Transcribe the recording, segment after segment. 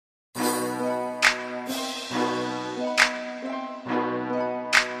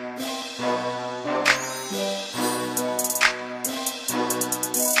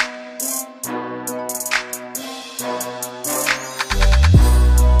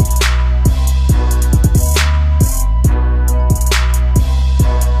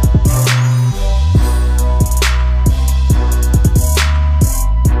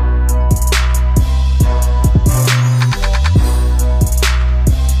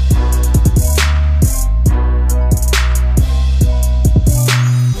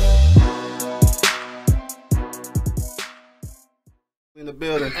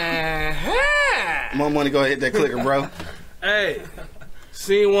more money, go ahead hit that clicker, bro. Hey,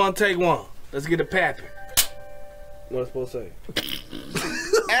 scene one, take one. Let's get it papping. What am I supposed to say?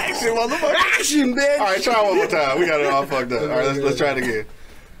 Action, motherfucker. Action, bitch. All right, try one more time. We got it all fucked up. All right, let's try it again.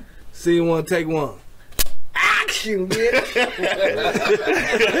 Scene one, take one. Action, bitch.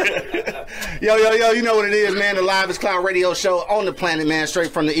 Yo, you know what it is, man. The Livest Cloud Radio Show on the planet, man.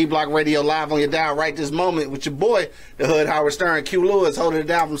 Straight from the E-Block Radio, live on your dial right this moment with your boy, the Hood Howard Stern, Q Lewis, holding it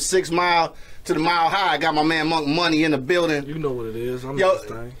down from 6 Mile to the Mile High. I got my man Monk Money in the building. You know what it is. I'm Yo, this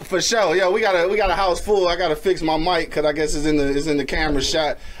thing. for sure. Yo, we got a house full. I gotta fix my mic because I guess it's in the camera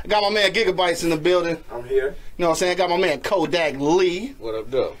shot. I got my man Gigabytes in the building. I'm here. You know what I'm saying? I got my man Kodak Lee. What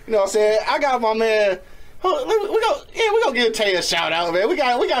up, though? You know what I'm saying? I got my man. We gonna give Tay a shout out, man. We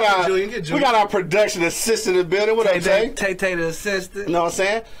got our production assistant in the building. What up, Tay? Tay the assistant. You know what I'm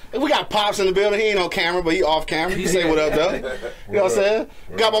saying? We got Pops in the building. He ain't on camera, but he off camera. He say what up, though. You know what I'm saying?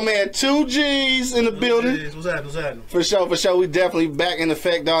 Got my man 2G's in the building. What's happening? For sure. We definitely back in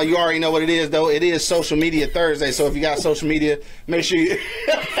effect, dog. You already know what it is, though. It is Social Media Thursday, so if you got social media, make sure you...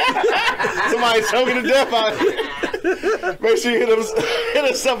 Somebody choking to death out here. Make sure you hit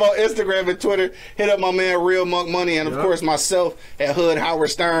us up on Instagram and Twitter. Hit up my man Real Monk Money, and of course myself at Hood Howard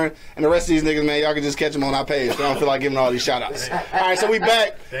Stern, and the rest of these niggas, man, y'all can just catch them on our page. So I don't feel like giving all these shout outs. All right, so we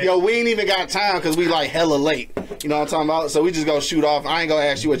back. Yo, we ain't even got time because we like hella late. You know what I'm talking about? So we just gonna shoot off. I ain't gonna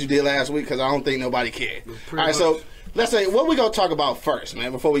ask you what you did last week because I don't think nobody cared. All right, so let's say what we gonna talk about first,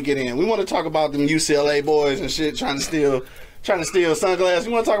 man. Before we get in, we want to talk about them UCLA boys and shit trying to steal sunglasses.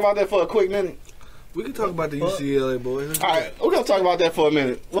 We want to talk about that for a quick minute. We can talk about the UCLA boys. All right, we're going to talk about that for a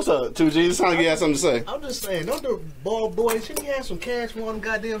minute. What's up, 2G? It sounds like you had something to say. I'm just saying, don't the ball boys, shouldn't he have some cash for them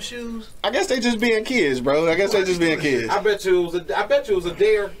goddamn shoes? I guess they just being kids, bro. I guess they just being kids. I bet you it was a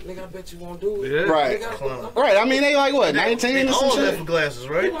dare. Nigga, I bet you won't do it. Yeah. Right. Nigga, right. I mean, they like, what, 19 or some all shit? left glasses,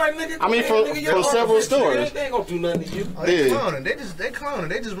 right? People like, nigga, I mean, from several stores. They ain't gonna do nothing to you. Oh, they clowning. They clowning.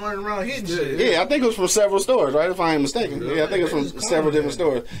 They just running around hitting shit. Yeah, I think it was from several stores, right? If I ain't mistaken. Yeah, I think it was from several different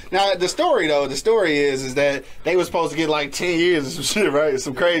stores. Now, the story is that they were supposed to get like 10 years or some shit, right?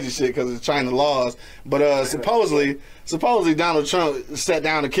 Some crazy shit because of China laws. But supposedly Donald Trump sat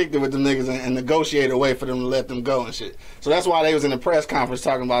down and kicked it with them niggas and negotiated a way for them to let them go and shit. So that's why they was in the press conference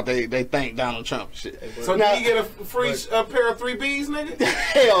talking about they thanked Donald Trump and shit. So now, did you get a free pair of 3Bs, nigga?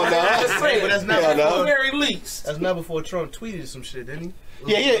 Hell no. I'm just saying, but that's not at before, the very least. That's not before Trump tweeted some shit, didn't he?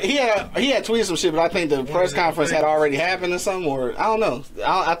 Yeah, he had tweeted some shit, but I think the press conference had already happened or something, or I don't know.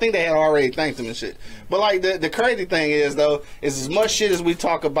 I think they had already thanked him and shit. But like the crazy thing is though, is as much shit as we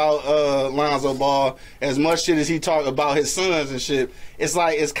talk about Lonzo Ball, as much shit as he talk about his sons and shit, it's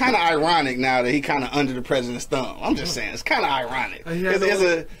like it's kind of ironic now that he kind of under the president's thumb. I'm just saying, it's kind of ironic.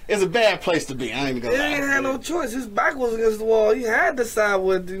 It's a bad place to be. I ain't even gonna lie. He ain't had no choice. His back was against the wall. He had to side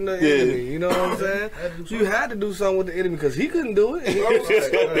with the enemy. You know what I'm saying? You had to do something with the enemy because he couldn't do it.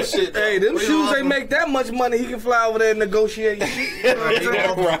 Hey, them shoes ain't make that much money. He can fly over there and negotiate shit. You know what I'm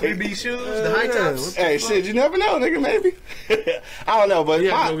saying? Right. 3B shoes, the high tops. Hey, shit, you never know, nigga. Maybe I don't know, but He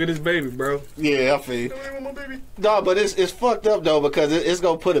had to go get his baby, bro. Yeah, I feel. No, but it's fucked up though because it's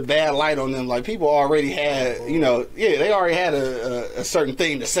gonna put a bad light on them. Like people already had, they already had a certain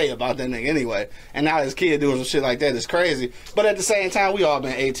thing to say about that nigga anyway, and now his kid doing some shit like that is crazy. But at the same time, we all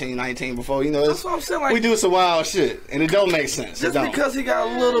been 18, 19 before. That's what I'm saying. Like, we do some wild shit, and it don't make sense. Just because he got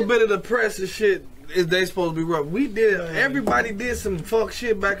a little bit of the press and shit, is they supposed to be rough? We did. Everybody did some fuck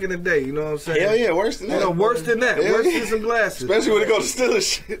shit back in the day. You know what I'm saying? Hell yeah, worse than that. Worse than that. Hell Worse yeah. than some glasses. Especially when it goes to stealing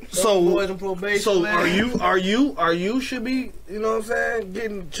shit. So are you should be, you know what I'm saying,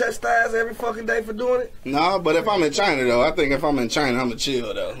 getting chastised every fucking day for doing it? No, but if I'm in China though, I think if I'm in China, I'm a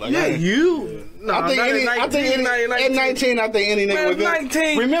chill though. Like, Yeah, you. No, I think any, at 19, I think any nigga would do.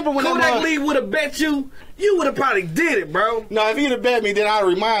 19. Remember when Kodak Lee would have bet you would have probably did it, bro. No, if he'd have bet me, then I'd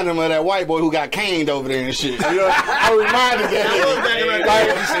remind him of that white boy who got caned over there and shit. You know, I reminded that nigga. Like,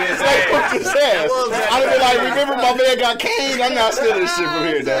 what's his ass? I'd have been like, remember my man got caned? I'm not stealing shit from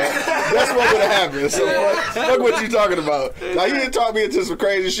here, dog. That's what would have happened. So fuck what you talking about. Like, you didn't talk me into some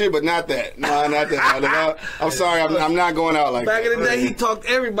crazy shit, but not that. No, not that. I'm sorry, I'm not going out like Back that. in the day, he talked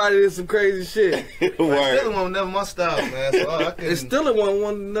everybody into some crazy shit. Still one never my style, man. So It's still a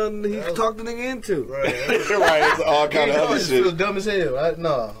one nothing he talked the nigga into. Right. Right, it's all kind of other shit. Feel dumb as hell.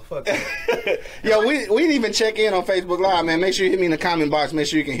 No, fuck it. Yo, we didn't even check in on Facebook Live, man. Make sure you hit me in the comment box. Make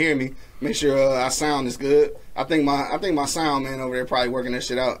sure you can hear me. Make sure our sound is good. I think my sound man over there probably working that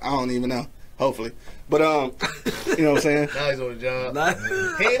shit out. I don't even know. Hopefully, but you know what I'm saying. Now he's on the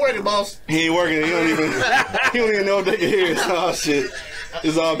job. He ain't working, boss. He ain't working. He don't even know if they can hear us. Oh shit,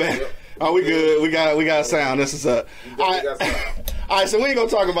 it's all bad. Oh, we good. We got sound. This is up. All All right, so we ain't gonna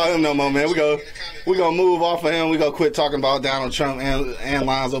talk about him no more, man. We gonna move off of him. We gonna quit talking about Donald Trump and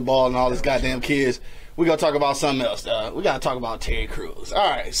Lonzo Ball and all his goddamn kids. We gonna talk about something else, dog. We gotta talk about Terry Crews. All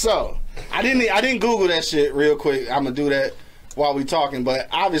right, so I didn't Google that shit real quick. I'm gonna do that while we talking, but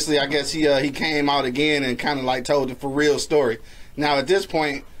obviously I guess he came out again and kind of like told the for real story. Now at this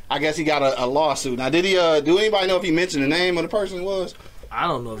point, I guess he got a lawsuit. Now did he? Do anybody know if he mentioned the name of the person it was? I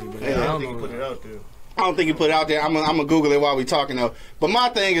don't know if he mentioned. I don't think he put it out there. I don't think he put it out there. I'm gonna Google it while we talking though. But my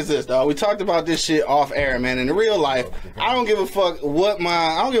thing is this, dog. We talked about this shit off air, man. In the real life, I don't give a fuck what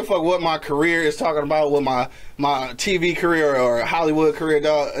my career is talking about, what my TV career or Hollywood career,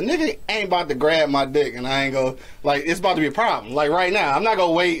 dog. A nigga ain't about to grab my dick, and I ain't go like it's about to be a problem. Like right now, I'm not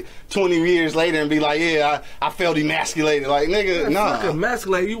gonna wait 20 years later and be like, yeah, I felt emasculated. Like nigga, no. Fuck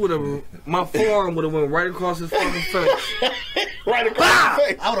emasculated. You would have. My forearm would have went right across his fucking face. Right across the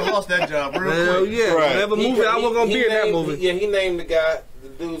face. I would have lost that job real Hell quick. yeah. Right. Whatever movie I was gonna be in that movie. Yeah, he named the guy. The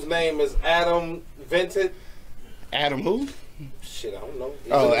dude's name is Adam Vented. Adam who? Shit, I don't know.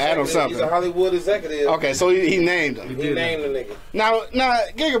 Oh, Adam something. He's a Hollywood executive. Okay, so he named him. He named the nigga. Now,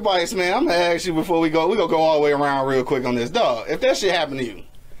 Gigabytes, man, I'm gonna ask you before we gonna go all the way around real quick on this, dog. If that shit happened to you,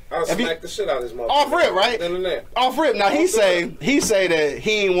 I'll smack the shit out of this motherfucker. off rip, right? Then and there. Off rip. Now he say that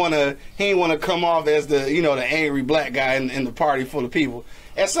he ain't wanna come off as the the angry black guy in the party full of people.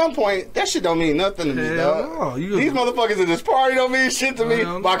 At some point, that shit don't mean nothing to me, dog. No, These motherfuckers in this party don't mean shit to me.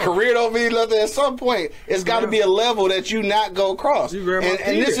 My career don't mean nothing. At some point, it's got to be a level that you not go cross. You grab my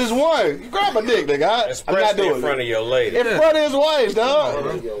and this is one. You grab my dick, nigga. I'm not doing in front of your lady. In front of his wife,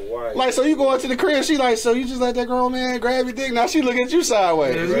 dog. Your wife. Like, so you go into the crib, she like, so you just let that grown man grab your dick? Now she look at you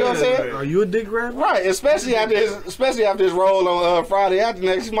sideways. You know what I'm saying? Are you a dick grabber? Right, especially after his role on Friday after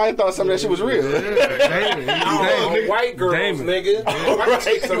next, she might have thought some of that shit was real. White girls, nigga. White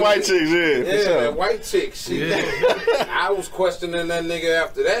chicks. White chicks, yeah. Yeah, white chicks. I was questioning that nigga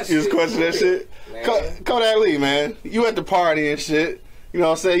after that shit. You was questioning that shit? Kodak Lee, man. You at the party and shit. You know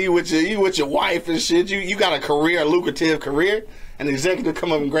what I'm saying? You with your wife and shit. You got a career, a lucrative career, and the executive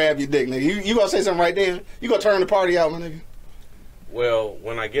come up and grab your dick, nigga. You gonna say something right there? You gonna turn the party out, my nigga? Well,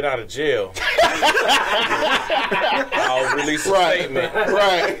 when I get out of jail, I'll release a statement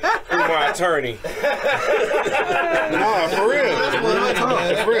through my attorney. Nah, for real.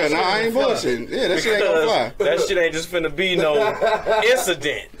 For real. Nah, I ain't bullshitting. Yeah, that shit ain't gonna fly. That shit ain't just finna be no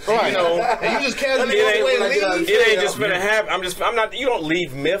incident. Right. You know, And you just casually walk away and leave. it ain't just finna happen. I'm not. You don't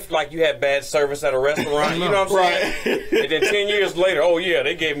leave miffed like you had bad service at a restaurant. You know what I'm saying? And then 10 years later, oh yeah,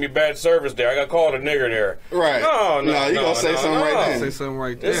 they gave me bad service there. I got called a nigger there. Right. No, you gonna say something right there. Say something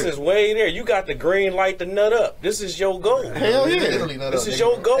right there. This is way there. You got the green light to nut up. This is your goal. Hell yeah. This is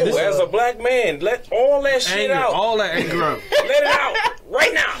your goal as a black man. Let all that shit out. All that anger out. Let it out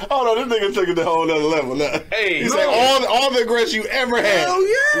right now. Oh no, this nigga took it to a whole nother level now. Hey, he said all the aggression you ever had. Hell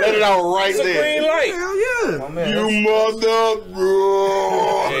yeah. Let it out right it's a there. green light. Hell yeah. You mother.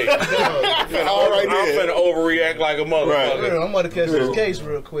 Hey, All right I'm there. finna overreact like a motherfucker. I'm about to catch this case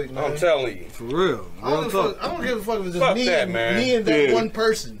real quick, man. I'm telling you. For real. I don't give a fuck if it's just Fuck me, that, and, man. me and that one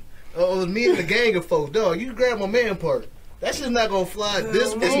person. Or me and the gang of folks. Dog, you grab my man part. That shit's not gonna fly.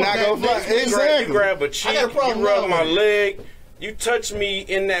 This It's not gonna fly. You Exactly. grab a cheek, I got a problem you rub now, my man. leg, you touch me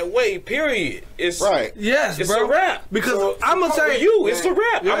in that way, period. It's Right. Yes, It's bro. a wrap. Because So, I'm gonna for tell you, it's a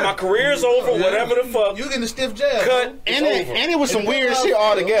wrap. Yeah. My career's over, whatever the fuck. You getting a stiff jab. Cut. And It's over. it was some weird shit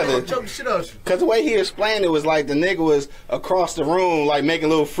altogether. Choke the shit out you. Cause the way he explained it was like the nigga was across the room, like making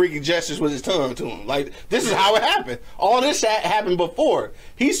little freaky gestures with his tongue to him. Like this is how it happened. All this shit happened before.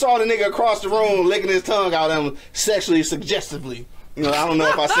 He saw the nigga across the room licking his tongue out at him sexually suggestively. You know, I don't know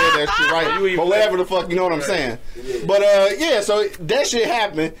if I said that shit right, but whatever the fuck, you know what I'm saying. But yeah, so that shit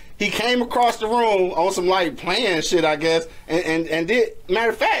happened. He came across the room on some like playing shit, I guess, and did.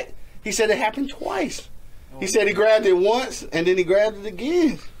 Matter of fact, he said it happened twice. He said he grabbed it once and then he grabbed it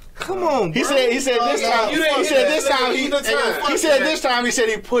again. Come on, He bro. said this time he said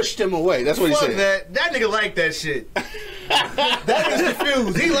he pushed him away. That's what he Fuck said. that nigga like that shit. That nigga's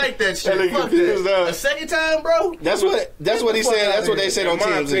confused. He like that shit. That nigga Fuck confused, that. A second time, bro? That's what he said. That's what they said on In my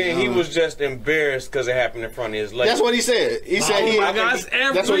TMZ. opinion, he was just embarrassed because it happened in front of his lady. That's what he said. He said he. my gosh,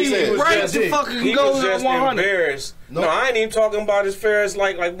 That's what he said. Right to fucking He go was just 100. embarrassed. No, I ain't even talking about his affairs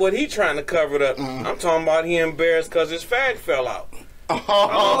like what he trying to cover it up. I'm talking about he embarrassed because his fag fell out. I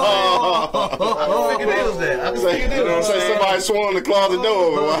figured it was that. I figured it You know what I'm was saying? Somebody swung the closet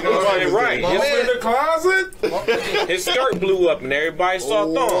door over. Right. My man- In the closet? His skirt blew up and everybody saw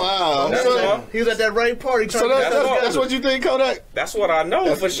thong. Wow. That's all. He was at that right party trying So to That's what you think, Kodak? That's what I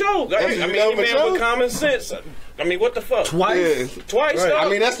know for sure. I you mean, know you for man sure? with common sense. I mean, what the fuck? Twice. Yeah. Twice, I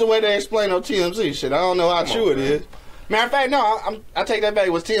dog? mean, that's the way they explain on TMZ shit. I don't know how true it is. Matter of fact, no, I take that back.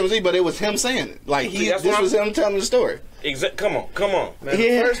 It was TMZ, but it was him saying it. Like this was him telling the story. Come on, man.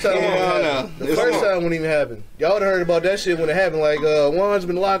 The first time, the first time wouldn't even happen. Y'all would have heard about that shit when it happened. Like one's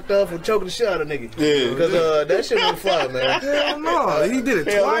been locked up for choking the shit out of nigga. Yeah, because that shit wouldn't fly, man. Hell no, he did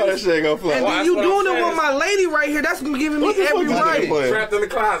it twice. That shit gonna fly. And then you doing it with my lady right here. That's gonna give me every right. Trapped in the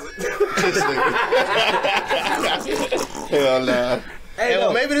closet. Hell nah. Hey,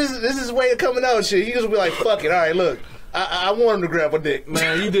 well, maybe this is his way of coming out and shit. He just be like, fuck it. All right, look. I want him to grab a dick.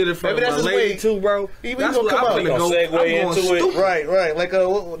 Man, you did it for my lady too, bro. That's what I'm gonna segue into it. Right. Like,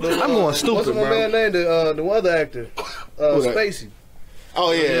 I'm going stupid, what's my man named? The other actor? Spacey.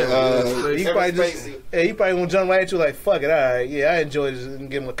 Oh yeah, he probably gonna jump right into like, fuck it, all right, yeah, I enjoyed this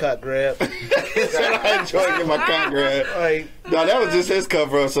and give him a cock grab. I enjoyed getting my cock grab. Right. No, that was just his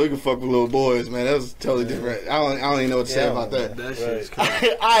cover up so he could fuck with little boys, man. That was totally different. I don't even know what to say about that. That shit's crazy.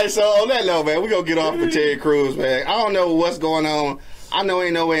 All right, so on that note, man, we gonna get off with Terry Crews, man. I don't know what's going on. I know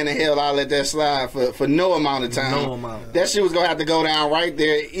ain't no way in the hell I'll let that slide for no amount of time. No amount. That shit was gonna have to go down right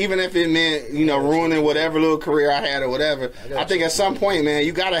there, even if it meant, ruining whatever little career I had or whatever. I think at some point, man,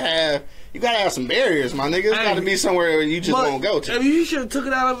 you gotta have some barriers, my nigga. It's gotta be somewhere where you just won't go to. I mean, you should have took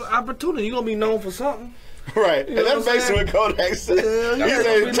it out of opportunity. You gonna be known for something. Right. And that's basically what Kodak said. He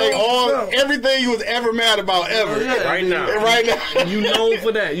said take everything you was ever mad about ever. Right now. You known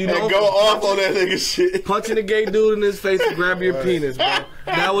for that. You know, and go off on that nigga shit. Punching a gay dude in his face and grab your penis, bro.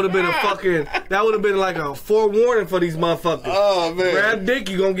 That would have been like a forewarning for these motherfuckers. Oh man. Grab dick,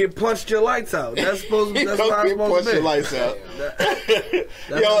 you gonna get punched your lights out. That's supposed to be punch your lights out.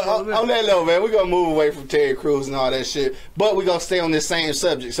 On that note, man, we're gonna move away from Terry Crews and all that shit. But we're gonna stay on this same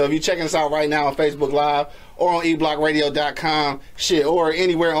subject. So if you're checking us out right now on Facebook Live or on eblockradio.com, shit, or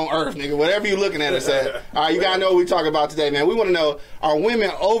anywhere on earth, nigga, whatever you looking at us at. All right, you gotta know what we talk about today, man. We wanna know, are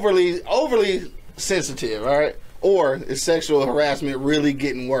women overly sensitive, all right? Or is sexual harassment really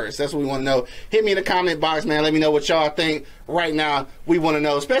getting worse? That's what we want to know. Hit me in the comment box, man. Let me know what y'all think. Right now, we want to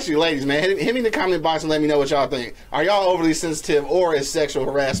know, especially ladies, man. Hit me in the comment box and let me know what y'all think. Are y'all overly sensitive, or is sexual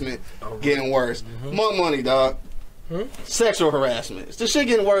harassment getting worse? More money, dog. Sexual harassment. Is this shit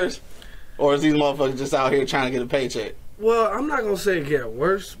getting worse? Or is these motherfuckers just out here trying to get a paycheck? Well, I'm not going to say it get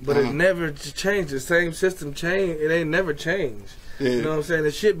worse, but it never changed. The same system changed. It ain't never changed. Yeah. You know what I'm saying?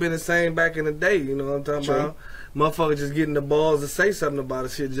 The shit been the same back in the day. You know what I'm talking about? Motherfuckers just getting the balls to say something about the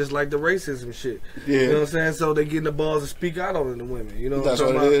shit, just like the racism shit. Yeah. You know what I'm saying? So they getting the balls to speak out on the women. You know what I'm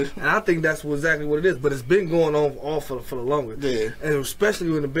talking about? It is. And I think that's exactly what it is. But it's been going on all for the longest. Yeah. And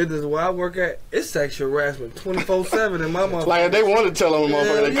especially in the business where I work at, it's sexual harassment 24/7 in my motherfucker. Like if they want to tell them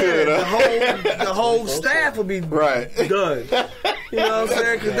motherfucker they could. The whole staff would be done. You know what I'm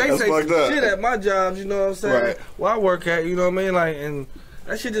saying? Because they say some shit at my jobs. You know what I'm saying? Right. Where I work at, you know what I mean? Like and.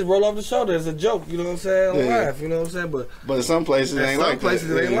 That shit just roll off the shoulder as a joke, you know what I'm saying? Laugh, you know what I'm saying? But in some places it ain't like that. Some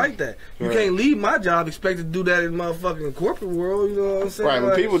places it ain't like that. You can't leave my job expected to do that in the motherfucking corporate world, you know what I'm saying? Right,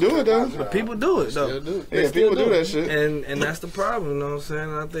 but people do it though. But people do it though. Yeah, people do that shit. And that's the problem, you know what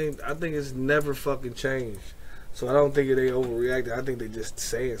I'm saying? I think it's never fucking changed. So I don't think they overreacted. I think they just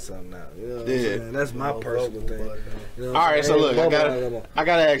saying something now. You know what I'm saying? That's my personal thing. You know all right, so look, I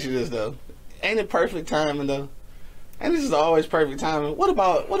gotta ask you this though. Ain't it perfect timing though? And this is always perfect timing. What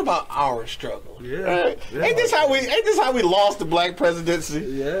about our struggle? Yeah. Ain't this how we lost the black presidency?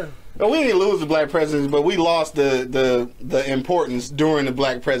 Yeah. No, we didn't lose the black presidency, but we lost the importance during the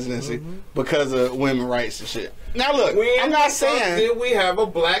black presidency because of women's rights and shit. Now look, I'm not saying did we have a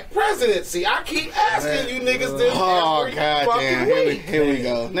black presidency? I keep asking you niggas this. Oh goddamn! Here we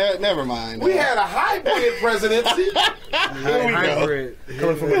go. Never mind. We had a hybrid presidency. Here we go.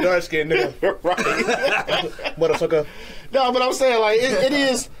 Coming from a dark skinned nigga, right? Motherfucker. No, but I'm saying like it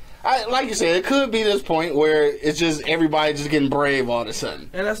is. Like you said, it could be this point where it's just everybody just getting brave all of a sudden.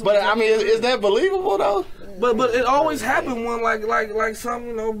 But I mean, is that believable though? But it always happened when like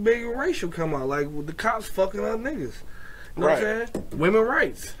some big racial come out, like with the cops fucking up niggas. You know what I'm saying? Women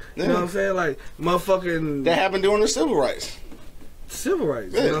rights. You know what I'm saying? Like motherfucking. That happened during the civil rights. Civil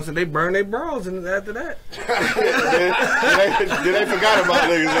rights. You know what I'm saying? They burned their bras and after that. they forgot about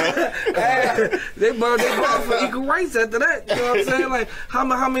niggas, huh? They burned their bras for equal rights after that. You know what I'm saying? Like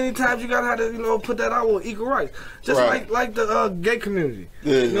how many times you gotta have to put that out with equal rights? Just like the gay community.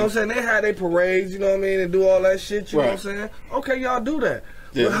 You know what I'm saying? They had their parades, you know what I mean, and do all that shit, you know what I'm saying? Okay, y'all do that.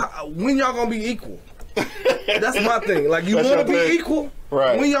 But when y'all gonna be equal? That's my thing. Like you wanna be equal?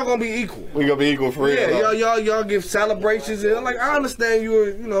 Right. When y'all gonna be equal? We gonna be equal for real. Yeah, y'all give celebrations and like I understand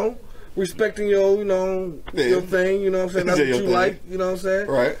you're respecting your your thing, you know what I'm saying? That's what you like, you know what I'm saying?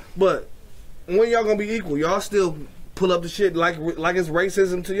 Right. But when y'all gonna be equal, y'all still pull up the shit like it's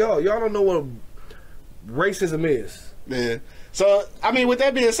racism to y'all. Y'all don't know what racism is. Yeah. So I mean, with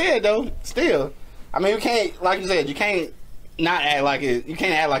that being said, though, still, I mean, you can't, like you said, you can't not act like it. You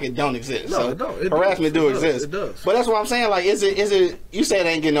can't act like it don't exist. No, so it don't. Harassment do exist. It does. But that's what I'm saying. Like, is it? You say it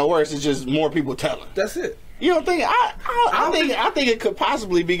ain't getting no worse. It's just more people telling. That's it. You don't think? I think it could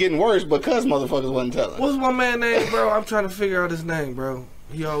possibly be getting worse because motherfuckers wasn't telling. What's my man name, bro? I'm trying to figure out his name, bro.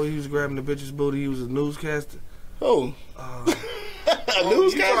 He was grabbing the bitch's booty. He was a newscaster. Who? A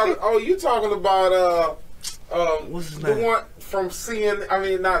newscaster? You talking about what's his the name? one from CN? I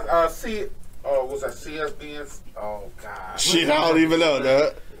mean, not was that CSBN? Oh God. Shit, I don't even know,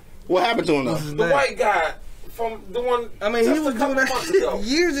 dog. What happened to him though? The white guy from the one. I mean, he was doing that shit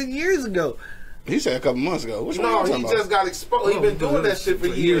years and years ago. He said a couple months ago. Which one No, you he talking just got exposed. He been doing that shit for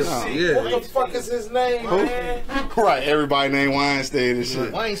years. Yeah. What the fuck is his name, man? about? Right, everybody named Weinstein and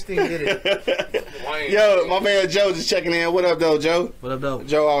shit. Weinstein did it. Yo, my man Joe just checking in. What up, though, Joe? What up, though?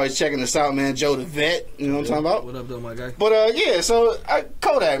 Joe always checking us out, man. Joe the vet. You know what I'm talking about? What up, though, my guy? But yeah, so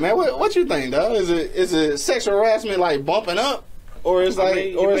Kodak, man, what you think, dog? Is it sexual harassment like bumping up, or it's like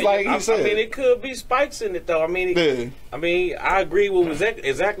he said? I mean, it could be spikes in it though. I mean, I agree with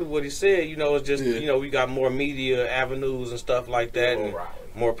exactly what he said. You know, it's just we got more media avenues and stuff like that, and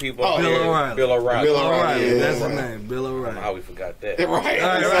more people. Bill O'Reilly. Yeah, that's his name, Bill O'Reilly. How we forgot that? Right,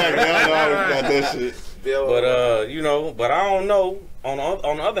 exactly. I know how we forgot that shit. But but I don't know. On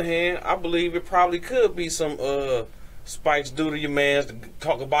the other hand, I believe it probably could be some spikes due to your man's to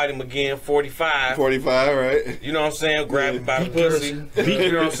talk about him again. 45, right? You know what I'm saying? Grab him by the pussy.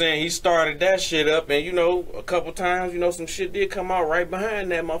 You know what I'm saying? He started that shit up, and a couple times, some shit did come out right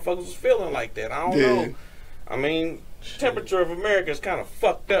behind that. Motherfuckers was feeling like that. I don't know. I mean, temperature of America is kind of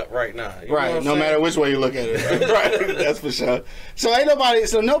fucked up right now. You know what I'm no saying? matter which way you look at it. Right, that's for sure. So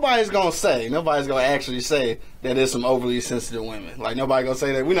nobody's gonna actually say that there's some overly sensitive women. Like nobody gonna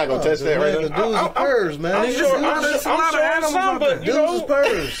say that. We're not gonna touch that right The now. dudes is purrs, man. I'm sure some, but Dudes is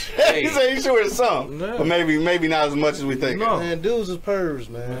purrs. He said he's sure it's some, but maybe not as much as we think. No. Man, dudes is purrs,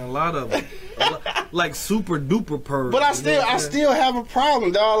 man. A lot of them. Like super duper purrs. But I still have a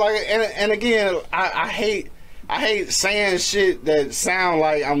problem, dog. Like, and again, I hate saying shit that sound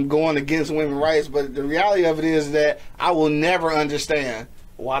like I'm going against women's rights, but the reality of it is that I will never understand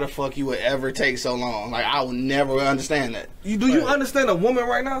why the fuck you would ever take so long. Like, I will never understand that. Do you understand a woman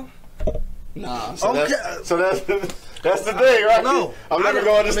right now? Nah. So Okay. that's the thing, right? No. I'm never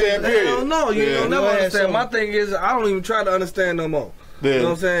going to understand, period. No, you'll never understand. so- My thing is, I don't even try to understand no more. Yeah. You know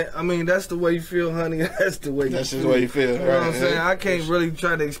what I'm saying? I mean, that's the way you feel, honey. That's the way you That's feel. just the way you feel, You know what I'm right? saying? I can't really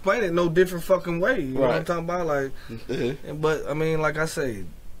try to explain it no different fucking way. You know what I'm Right. talking about? Like, Yeah. but I mean, like I say,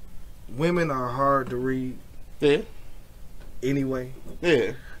 women are hard to read Yeah. anyway.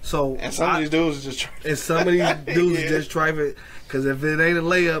 Yeah. So And some of these dudes is just and some of these dudes just try it. Cause if it ain't a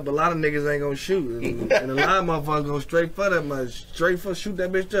layup, a lot of niggas ain't gonna shoot, and a lot of motherfuckers gonna straight for that much, shoot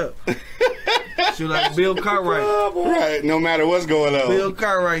that bitch up. Shoot like Bill Cartwright. right, no matter what's going on. Bill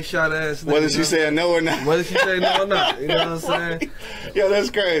Cartwright shot ass. Whether she said no or not. Whether she say no or not, you know what I'm saying? Yo, that's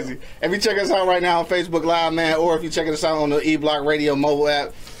crazy. If you check us out right now on Facebook Live, man, or if you check us out on the E-Block Radio mobile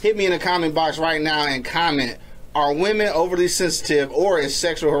app, hit me in the comment box right now and comment, are women overly sensitive or is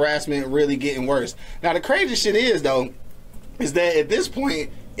sexual harassment really getting worse? Now, the crazy shit is, though, is that at this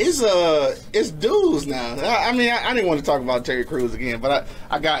point, it's dudes now. I mean, I didn't want to talk about Terry Crews again, but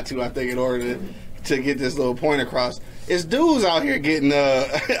I got to, I think, in order to get this little point across. It's dudes out here getting,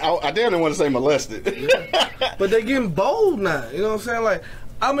 I damn want to say molested. Yeah. But they getting bold now, you know what I'm saying? Like,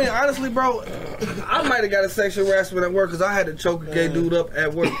 I mean, honestly, bro, I might have got a sexual harassment at work because I had to choke a gay dude up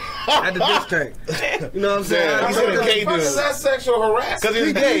at work at the dish tank. You know what I'm saying? Yeah, What the fuck is that sexual harassment? Because he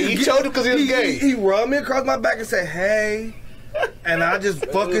was gay. He choked him because he was gay. He rubbed me across my back and said, hey. And I just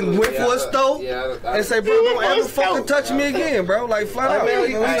fucking went for a stoke and say, bro, don't ever fucking touch me again, bro. Like, flat out.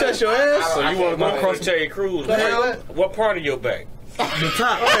 Man, you touch your ass. So you want to go across Terry Crews? Hell. What part of your back? The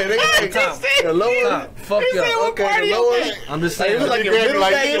top. Hey, they top. The lower. Top. Fuck He said, y'all. what part of your back? I'm just Hey, it saying. was like your middle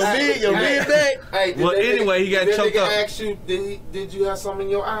back, your mid back. Hey, Well, anyway, he got choked up. Ask you, did you have something in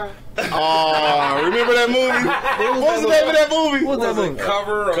your eye? Oh, remember that movie? What was the name of that movie? What's that movie?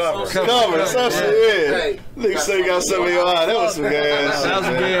 Cover or something? Cover, some shit, yeah. Hey, Nigga say you got something in your eye. That was some gay ass That was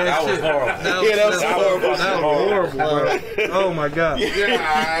shit, gay man. ass That was shit. horrible. Yeah, that was horrible. That was horrible, bro. Oh my god.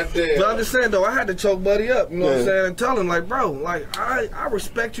 God damn. But I'm just saying though, I had to choke Buddy up, you know what I'm Yeah. saying, and tell him like, bro, like I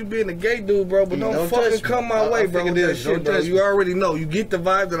respect you being a gay dude, bro, but don't Don't fucking touch me. come my I way, bro, with figured that this. shit, Don't bro. touch You me. already know. You get the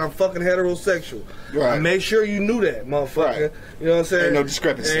vibe that I'm fucking heterosexual. Right. I made sure you knew that, motherfucker. Right. You know what I'm saying? Ain't no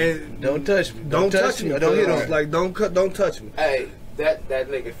discrepancy. And Don't touch me. don't touch me. Don't hit cuz. on me. Like don't touch me. Hey, That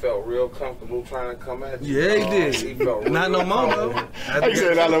nigga felt real comfortable trying to come at you. Yeah, he did. He felt real Not no more, though. I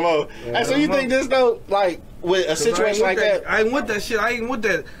said not no more. Hey, so you think this though, like with a situation like that? I ain't with that shit. I ain't with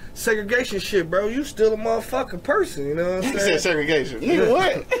that segregation shit, bro. You still a motherfucking person. You know what I'm He saying? said segregation. Nigga,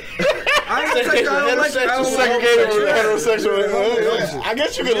 what? I ain't saying I don't like Segregated heterosexual. I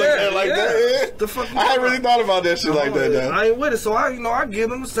guess you could look at it like that. The fuck I hadn't really thought about that shit like that, though. I ain't with it, so I give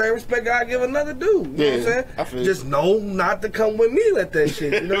them the same respect I give another dude. You know what I'm saying? I feel Just know not to come with me like that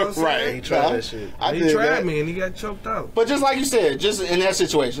shit. You know what I'm saying? Right. He tried that shit. He tried me and he got choked out. But just like you said, just in that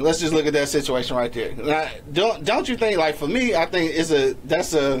situation, let's just look at that situation right there. Now, don't you think, like for me, I think it's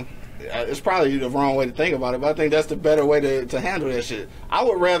probably the wrong way to think about it, but I think that's the better way to handle that shit. I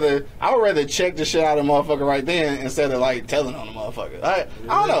would rather check the shit out of the motherfucker right then instead of like telling on the motherfucker. I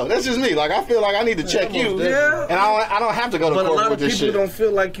don't know. That's just me. Like I feel like I need to check you, and I don't have to go to corporate with this shit. But a lot of people don't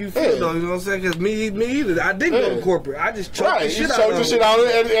feel like you feel though. You know what I'm saying? Because me either. I didn't go to corporate. I just choked the shit out of the shit out of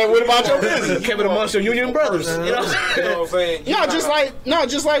it, and what about your business? Kevin amongst your union brothers. You know what I'm saying?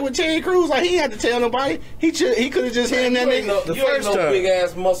 Just like with Terry Crews, like he had to tell nobody. He could have just hit that nigga the first time. Big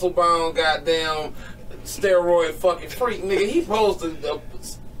ass muscle bound goddamn steroid fucking freak nigga. He supposed to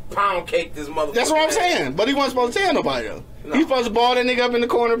pound cake this motherfucker. That's what I'm saying. But he wasn't supposed to tell nobody though. No. He's supposed to ball that nigga up in the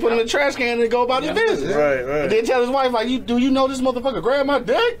corner, put him in the trash can, and go about his business. Right. And then tell his wife, like, do you know this motherfucker grabbed my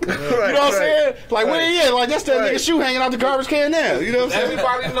dick? You know what I'm saying? Like, where he is? Like, that's that nigga shoe hanging out the garbage can now. You know what I'm saying?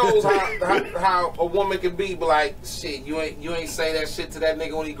 Everybody knows how a woman can be, but like, shit, you ain't say that shit to that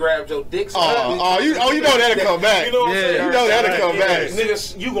nigga when he grabbed your dick. So you know that'll come back. You know what I'm saying? You know that'll come back.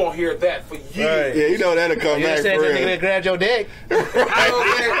 Niggas, you gonna hear that for years. Right. Yeah, you know that'll come back. You said that nigga that grabbed your dick. Tell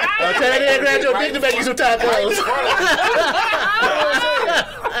that nigga grabbed your dick to make you some tacos.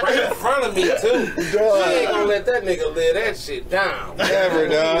 Right in front of me too. She ain't gonna let that nigga live that shit down. Never,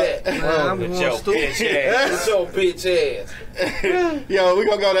 dog. With your bitch ass. With your bitch ass. Yo, we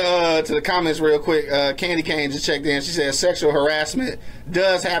gonna go to the comments real quick. Candy Cane just checked in. She said sexual harassment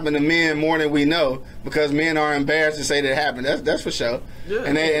does happen to men more than we know because men are embarrassed to say that it happened. That's for sure. Yeah.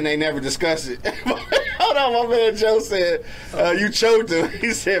 And they never discuss it. Hold on, my man Joe said you choked him.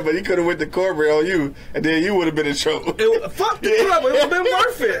 He said, but he could have went to corporate on you, and then you would have been in trouble. Fuck the club. It would have been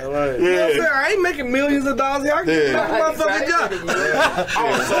worth it. Right. You know what I'm saying? I ain't making millions of dollars here. I can do my fucking job.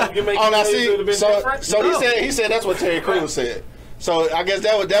 So he said that's what Terry Crews said. So I guess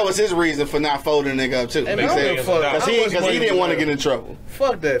that was his reason for not folding the nigga up too. Because he didn't want to get in trouble.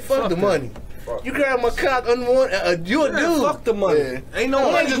 Fuck that. Fuck the money. You grab my cock unwanted. You a dude. Fuck the money. Yeah. Ain't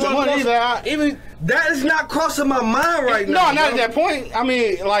no money. Just the money either. Even that is not crossing my mind right now. No, not at that point. I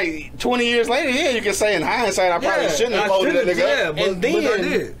mean, like 20 years later, yeah, you can say in hindsight, I probably shouldn't have folded that nigga. Yeah, but I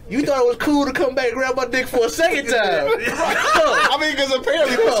did. You thought it was cool to come back and grab my dick for a second time. I mean, because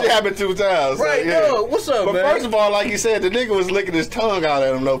apparently this shit happened 2 times. Right, no. What's up, but man? First of all, like you said, the nigga was licking his tongue out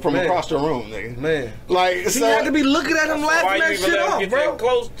at him though from across the room, nigga. Man, like he had to be looking at him laughing that shit off, bro.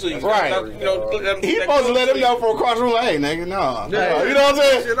 Close to you, right? He supposed to let him know from across the room, like, hey, nigga, no. You know what I'm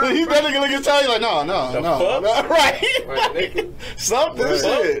saying? He's that nigga look at you, like, no. Right. Something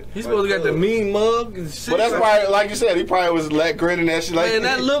shit. He's supposed to got the mean mug and shit. But that's probably, like you said, he probably was like grinning that shit. Like, man,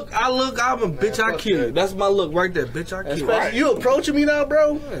 that look, I'm a bitch. I kill you. That's my look right there, bitch. I kill you. Right. You approaching me now,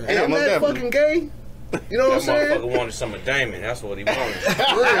 bro? And I'm not fucking gay. You know what I'm saying? That motherfucker wanted some of Damon. That's what he wanted.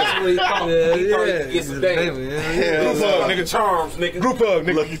 He probably get some Damon. Group hug, nigga. Charms, nigga. Group hug,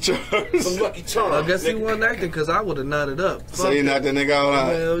 nigga. Lucky Charms. Some Lucky Charms. I guess he wasn't acting because I would have nodded up. So you knocked that nigga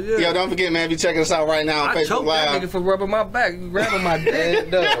out. Hell yeah. Yo, don't forget, man, if you checking us out right now on Facebook Live. I choked that nigga for rubbing my back. You grabbing my dick.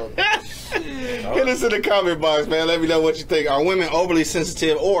 Hit us in the comment box, man. Let me know what you think. Are women overly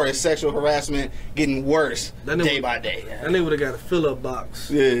sensitive, or is sexual harassment getting worse day by day? That nigga would have got a fill-up box.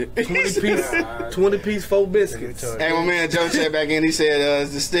 Yeah. 20 piece 4 biscuits. Hey, my man Joe checked back in. He said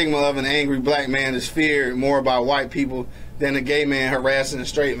the stigma of an angry black man is feared more by white people than a gay man harassing a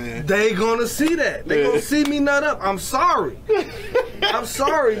straight man. They gonna see that. They gonna see me nut up. I'm sorry. I'm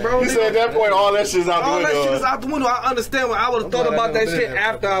sorry, bro. You said at that point all that shit's out the window. All that shit is out the window. I understand. I would have thought about that shit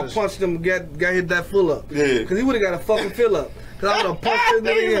after I punched him and got hit that full up. Yeah. Because he would have got a fucking fill up. Because I would have punched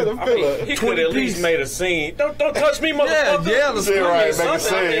this nigga in. He could at least made a scene. Don't touch me, motherfucker. Yeah, that's right. Make a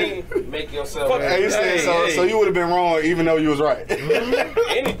scene. Make yourself. Hey, you said so you would have been wrong even though you was right.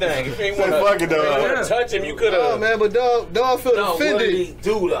 Anything. If you ain't want to touch him, you could have. Oh man, but dog felt offended. What did he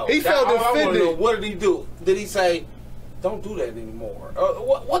do though? He felt offended. What did he do? Did he say, "Don't do that anymore"?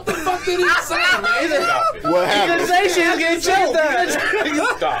 What the fuck did he say, man? What happened? He didn't say she was getting choked.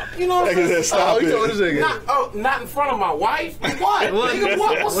 Stop. You know what I'm saying? Stop it. Not in front of my wife. What? Nigga,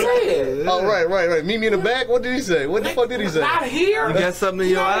 what was said? Oh, right. Meet me in the back. What did he say? What the fuck did he say? Not here. You got something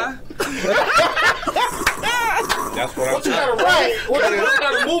in your eye? That's what I'm What you got a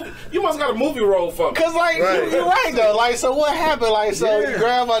right? You must got a movie role for me. Cause like you're right though. Like so, what happened? Like so, you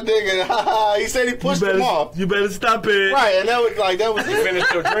grabbed my dick and he said he pushed him off. You better stop it. Right, and that was. You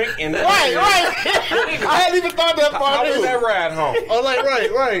finished your drink and Right. I hadn't even thought that far. How was that ride home? Oh, like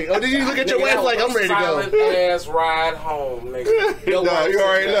right. Oh, did you look at your wife like I'm ready to go? Silent ass ride home, nigga. No, you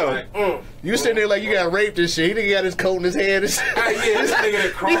already know. Like, You sitting there like you got raped and shit. He didn't got his coat in his hand. And shit. yeah, this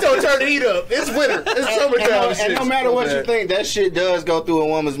nigga He told turn the heat up. It's winter. It's summertime. And no matter what you think, that shit does go through a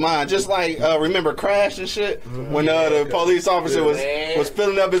woman's mind. Just like remember Crash and shit when the police officer was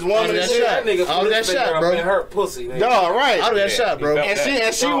filling up his woman and shit. That nigga All that shot, bro. And hurt pussy. Nigga. Dog, right? All that shot, bro.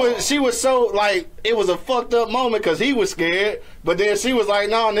 And she was so like it was a fucked up moment because he was scared, but then she was like,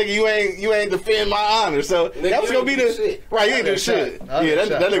 "No, nigga, you ain't defend my honor." So nigga, that was gonna be the shit. right. You ain't do shit. Yeah,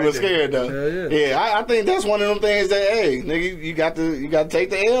 that nigga was scared though. Yeah, I think that's one of them things that hey, nigga, you got to take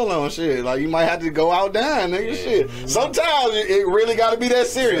the L on shit. Like you might have to go out dying, nigga. Shit. Sometimes it really got to be that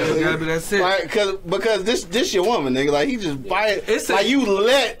serious. It gotta be that serious. Like, because this your woman, nigga. Like he just bite it. Like you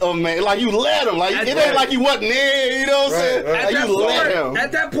let him, man. Like you let him. Like it ain't like you wasn't there. You know what I'm saying? Like you let him.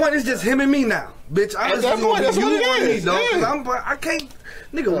 At that point, it's just him and me now, bitch. At that point, that's what it is. I can't,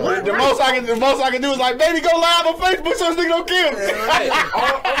 nigga. What? The most I can do is like, baby, go live on Facebook so this nigga don't kill me.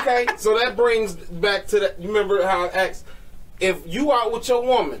 Okay, so that brings back to that. You remember how I asked if you out with your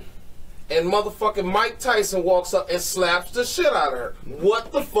woman and motherfucking Mike Tyson walks up and slaps the shit out of her.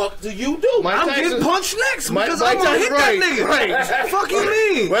 What the fuck do you do? I'm getting punched next because I'm gonna hit that nigga. Right. Fuck you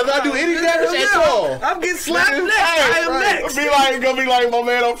mean? Whether I do any damage at all, I'm getting slapped next. I am next. Gonna be like my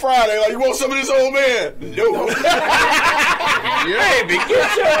man on Friday. Like, you want some of this old man? No. Baby,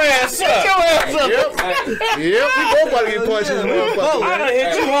 get your ass up. Get your ass up. Yep. We both about to get punched in the motherfucker. I done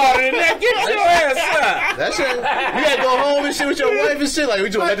hit you harder than that. Get your ass up. That shit. You gotta go home and shit with your wife and shit. Like we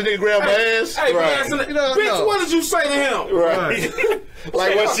just let the nigga grab my ass. Hey, right. man, bitch, what did you say to him? Right.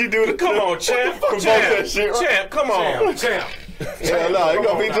 Like what she do to come on, champ. Champ, come on. Champ. Yeah, no, it's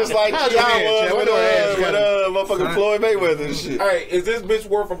gonna be just like John was with motherfucking Floyd Mayweather and shit. Hey, is this bitch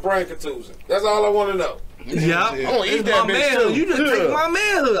worth a brain contusion? That's all I want to know. Yeah, I'm gonna eat that bitch too. You just take my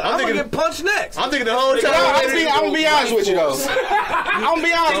manhood. I'm gonna get punched next. I'm thinking the whole time. I'm gonna be honest with you though. I'm gonna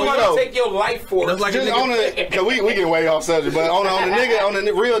be honest with you though. Take your life for it. Like just on the, cause we getting way off subject, but on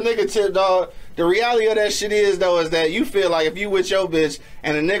the real nigga tip, dog. The reality of that shit is though is that you feel like if you with your bitch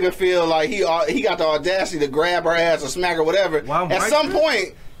and a nigga feel like he got the audacity to grab her ass or smack her whatever, at some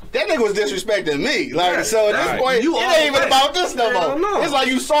point. That nigga was disrespecting me. Like, so at this point, it ain't even about this no more. It's like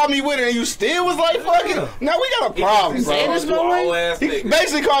you saw me with her and you still was like, fucking, now we got a problem, bro. He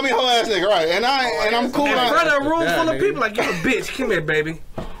basically called me a whole ass nigga, right? And I'm cool. In front of a room full of people, like, you a bitch. Come here, baby.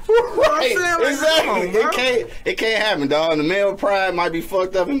 Right, exactly. It can't happen, dog. And the male pride might be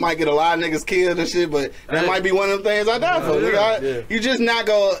fucked up. It might get a lot of niggas killed and shit, but that might be one of the things I die for. You just not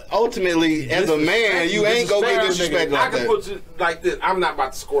go ultimately as a man. You ain't go get disrespected like that. I can put you like this. I'm not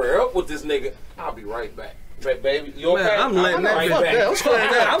about to square up with this nigga. I'll be right back. Baby, you okay? I'm letting that back.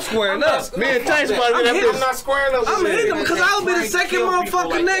 I'm squaring up. Me and Tyson about to I'm not squaring up with I'm hitting him because I'll be the second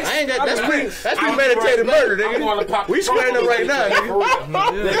motherfucker next. That's premeditated murder, nigga. We squaring up right now,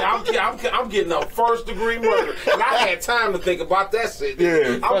 nigga. I'm getting a first degree murder. And I had time to think about that shit.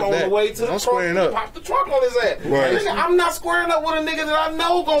 Yeah, I'm on the way to the trunk to pop the trunk on his ass. Nigga, I'm not squaring up with a nigga that I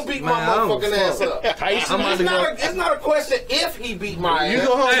know gonna beat my motherfucking ass up. It's not a question if he beat my ass. You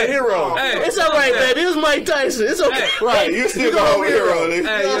go home a hero. It's all right, baby. It was Mike Tyson. It's okay. Right, you still go hero, nigga. You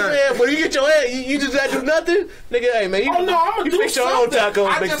know what I'm saying? But you get your ass, you just gotta do nothing, nigga. Hey man, I'm you fix your own tacos, big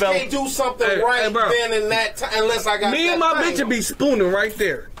fella. I just can't do something then and that time unless I got. Me and my bitch would be spooning right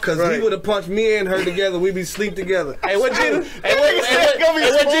there. Cause he would have punched me and her together. We'd be sleep together. Hey, what Gina?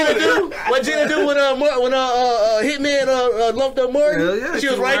 What Gina do? What Gina do when Hitman lumped up Morgan? She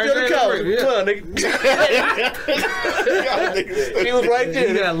was right there on the couch. Come on, nigga. She was right there.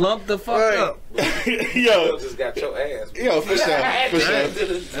 You got lumped the fuck up. Yo, just got your ass. Yo, for sure.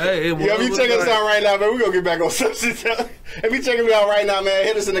 Hey, yo, if you check us out right now, man, we gonna get back on subject. If you checking me out right now, man,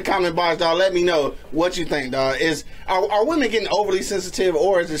 hit us in the comment box, dog. Let me know what you think, dog. Are women getting overly sensitive,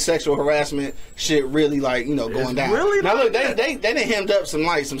 or is this sexual harassment shit really like going down? Really? Now look, they done hemmed up some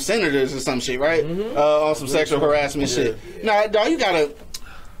senators or some shit, right? On some sexual harassment shit. Now, dog, I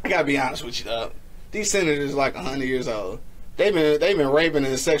gotta be honest with you, dog. These senators like 100 years old. They've been raping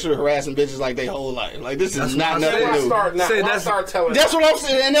and sexually harassing bitches like their whole life. Like this is not nothing new. That's what I'm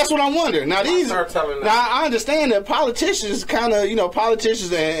saying, and that's what I'm wondering. Now I understand that politicians kind of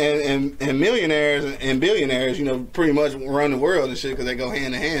politicians and millionaires and billionaires pretty much run the world and shit because they go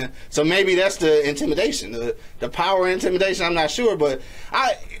hand in hand. So maybe that's the intimidation, the power intimidation. I'm not sure, but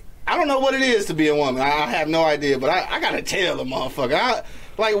I don't know what it is to be a woman. I have no idea, but I gotta tell the motherfucker.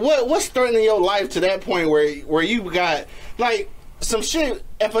 Like, what's threatening your life to that point where you got, like, some shit.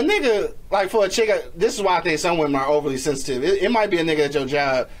 If a nigga, like, for a chick, this is why I think some women are overly sensitive. It might be a nigga at your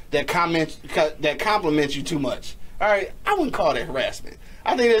job that compliments you too much. All right, I wouldn't call that harassment.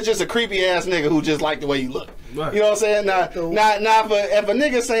 I think that's just a creepy ass nigga who just like the way you look. Right. You know what I'm saying? Now, if a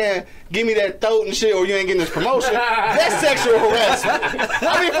nigga saying, give me that throat and shit, or you ain't getting this promotion, that's sexual harassment.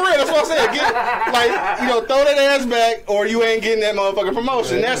 I mean, for real, that's what I'm saying. Throw that ass back, or you ain't getting that motherfucking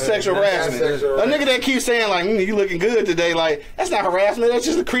promotion. Yeah, that's sexual harassment. A nigga that keeps saying, like, you looking good today, like, that's not harassment. That's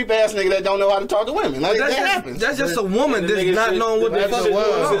just a creep ass nigga that don't know how to talk to women. Like, that happens. That's just a woman that's not knowing what the fuck it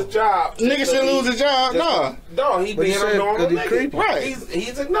was. His job. Nigga should lose his job. No, he being a normal nigga. Right.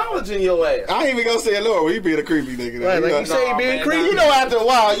 He's acknowledging your ass. I ain't even gonna say it, Lord. He being a creepy nigga. Right, like you say he being creepy. You know, after a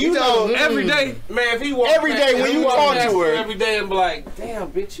while, you know every day. Man, if he walk every day when you talk to her every day and be like, damn,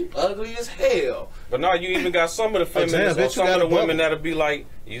 bitch, you ugly as hell. But now you even got some of the feminists or some of the women that'll be like,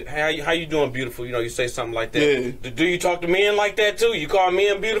 how you doing, beautiful? You say something like that. Yeah. Do you talk to men like that too? You call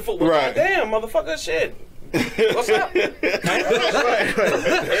men beautiful? Well, right. Damn, motherfucker, shit. What's up? Right.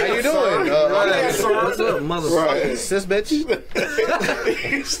 How you doing? What's up, motherfucker? Sis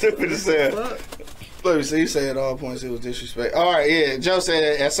bitch. Stupid as hell. Let me see. You say at all points it was disrespect. All right, yeah. Joe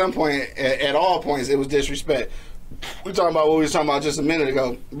said at some point, at all points, it was disrespect. We're talking about what we was talking about just a minute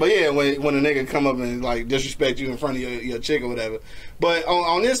ago. But yeah, when a nigga come up and like disrespect you in front of your chick or whatever. But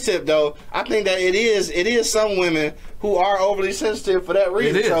on this tip though, I think that it is some women who are overly sensitive for that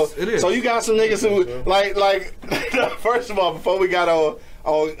reason. It is. So you got some niggas who like first of all, before we got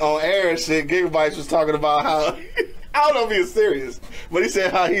on air and shit, Gigabytes was talking about how I don't know if he was serious, but he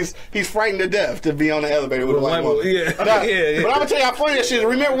said how he's frightened to death to be on the elevator with a white woman. Yeah. Now, yeah. But I'm gonna tell you how funny that shit is.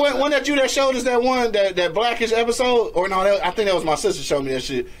 Remember one that showed us that Blackish episode? Or no, I think that was my sister showed me that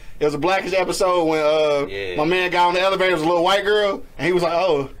shit. It was a Blackish episode when my man got on the elevator. It was a little white girl, and he was like,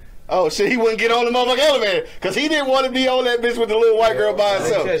 oh shit, he wouldn't get on the motherfucking elevator because he didn't want to be on that bitch with the little white girl by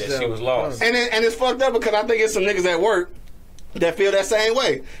herself. Yeah, she was lost. And it's fucked up because I think it's some niggas at work that feel that same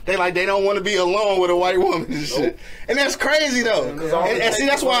way. They don't want to be alone with a white woman and shit. And that's crazy though. And see,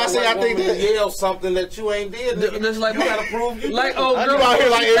 that's why I say I think that yell something that you ain't did. That's like you gotta prove you. Like girl out here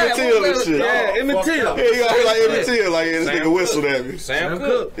like Emmett Till and shit. Yeah, Emmett Till. Yeah, you out here like Emmett Till, like this nigga whistled at me. Sam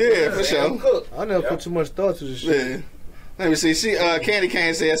Cooke. Yeah, for sure. I never put too much thought to this shit. Yeah. Let me see. Candy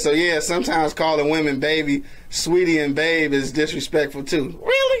Cane said, so yeah, sometimes calling women baby, sweetie, and babe is disrespectful too.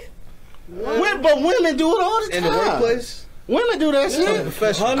 Really? But women do it all the time. In the workplace? Women do that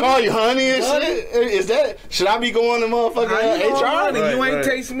shit. Call you honey and shit. Should I be going to motherfucking HR? Right, you ain't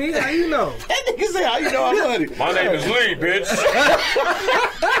taste me. How you know? That nigga say, how you know I'm honey? My name is Lee, bitch.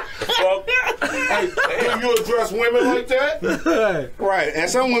 Hey, you address women like that? Right. And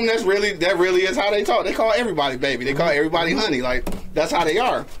some women that really is how they talk. They call everybody baby. They call everybody honey. Like that's how they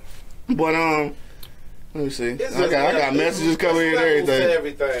are. But let me see. I got messages coming in and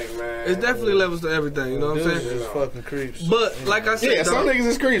everything, man. It's definitely levels to everything, you know what I'm saying? It's fucking creeps. But like I said, some niggas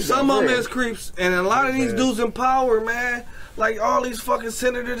is creeps. Some of them is creeps, and a lot of these dudes in power, man. Like all these fucking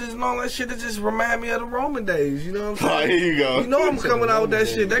senators and all that shit, that just remind me of the Roman days. You know what I'm saying? Oh, here you go. You know I'm coming out with that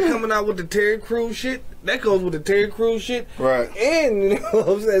shit. They coming out with the Terry Crews shit. That goes with the Terry Crews shit. Right. And, you know what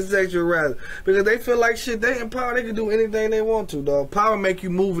I'm saying, sexual harassment. Because they feel like shit, they in power, they can do anything they want to, dog. Power make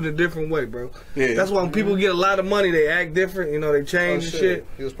you move in a different way, bro. Yeah. That's why when people get a lot of money, they act different. You know, they change and shit.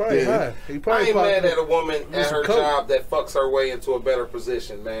 He was probably high. He probably I ain't mad at a woman at her job that fucks her way into a better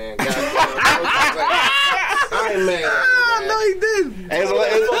position, man. I ain't mad at her, man. No, he didn't.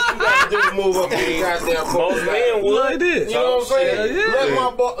 What you gotta do to move up in goddamn most men would. Did. You know what I'm saying?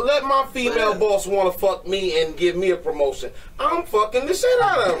 Yeah. Let my female boss want to fuck me and give me a promotion. I'm fucking the shit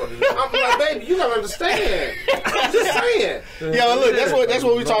out of her. I'm like, baby, you gotta understand. I'm just saying. Yeah, look, that's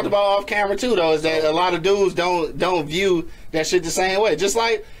what we talked about off camera too, though, is that a lot of dudes don't view that shit the same way. Just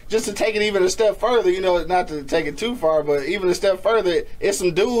to take it even a step further, you know, not to take it too far, but even a step further, it's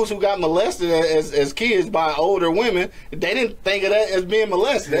some dudes who got molested as kids by older women. They didn't think of that as being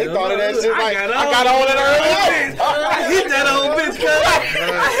molested. They thought of that shit like, I got on it early. I hit that old bitch, cuz.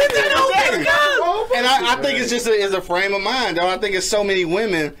 I hit that old bitch, cuz. And I think it's just it's a frame of mind, though. I think it's so many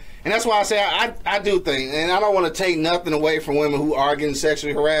women. And that's why I say I do think, and I don't want to take nothing away from women who are getting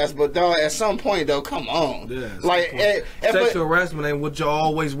sexually harassed, but dog, at some point though, come on, like sexual harassment ain't what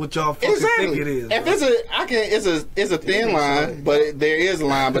y'all fucking think it is. If it's a thin line, but there is a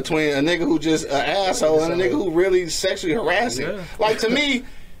line between a nigga who just an asshole and a nigga who really sexually harassing. Yeah. Like to me,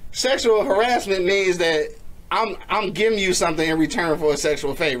 sexual harassment means that I'm giving you something in return for a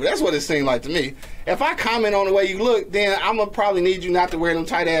sexual favor. That's what it seemed like to me. If I comment on the way you look, then I'm gonna probably need you not to wear them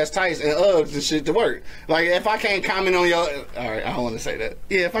tight ass tights and Uggs and shit to work. Like if I can't comment on your, all right, I don't want to say that.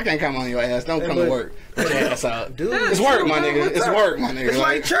 Yeah, if I can't comment on your ass, don't come to work. Put your ass out. Dude, it's work, my nigga. It's work, my nigga. It's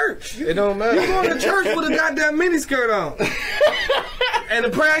like church. It don't matter. You going to church with a goddamn miniskirt on, and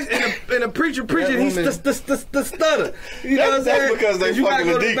the preacher preaching, he's the stutter. You know what I'm saying? That's because they you gotta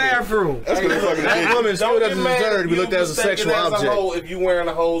fucking go to the the bathroom. That's because they fucking the That woman still doesn't deserve to be looked at as a sexual object. If you wearing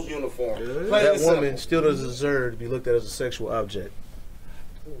a hoe's uniform, That woman still doesn't deserve to be looked at as a sexual object.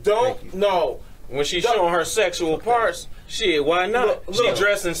 No. When she's showing her sexual parts, shit, why not? Look. She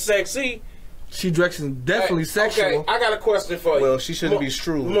dressing sexy. She dressing definitely sexual. Okay, I got a question for you. Well, she shouldn't be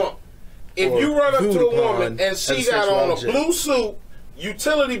strewed. If you run up to a woman and she got on a blue suit,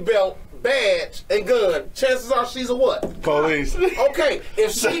 utility belt, badge, and gun, chances are she's a what? Police. Okay,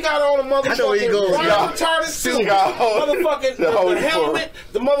 if she got on a motherfucking fire retardant suit, motherfucking the helmet,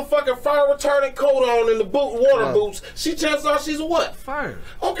 the motherfucking fire retardant coat on, and the water boots, chances are she's a what? Fire.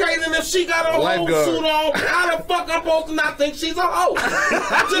 Okay, then if she got a whole suit on, how the fuck I'm supposed to not think she's a hoe?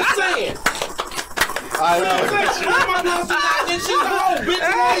 I'm just saying. I know. How am I supposed to not think she's a hoe? Bitch,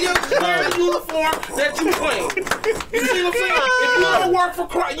 wear your uniform that you claim. You see what I'm saying? If you don't work for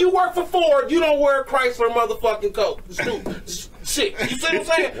Christ, you work for Ford, you don't wear a Chrysler motherfucking coat. Shit. You see what I'm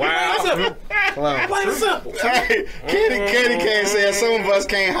saying? Wow. Plain and simple. Hey, Katie can't say some of us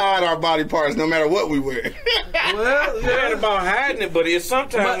can't hide our body parts no matter what we wear. Well, it ain't about hiding it, but it's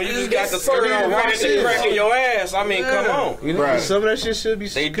sometimes when you just got the skirt on right and cracking your ass. I mean, come on. You know, some of that shit should be.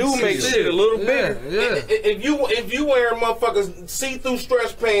 They do make shit a little better. Yeah. If you wearing motherfuckers see-through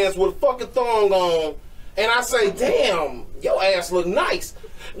stretch pants with a fucking thong on, and I say, damn, your ass look nice.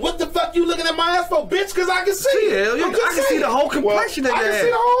 What the fuck you looking at my ass for, bitch? Because I can see it. I can see the whole complexion of I your can see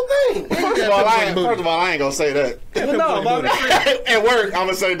the ass. whole thing. First of all, I ain't gonna say that. At work, I'm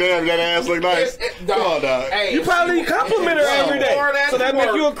gonna say, damn, that ass look nice. Come on, dog. Hey, You probably compliment her every day. So that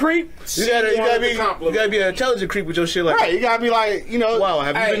make you a creep? You gotta be an intelligent creep with your shit like that. Right, you gotta be like, you know. Wow,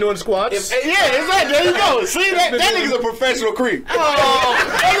 have you been doing squats? Yeah, exactly. There you go. See, that nigga's a professional creep. Oh,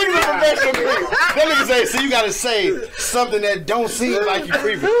 that nigga's a professional creep. That nigga say, see, you gotta say something that don't seem like you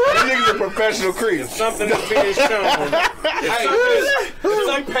creeping. That nigga's a professional creep. Something that's being shown. If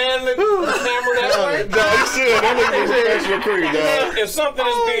some pan the camera that way. No, you should. That nigga's a professional creep, dog. If something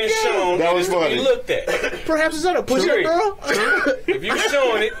is being shown, That was it's to funny. be looked at. Perhaps it's not a push-up girl. If you're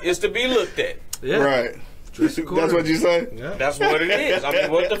showing it, it's to be looked at. Yeah. Right. That's what you say? Yeah. That's what it is. I mean,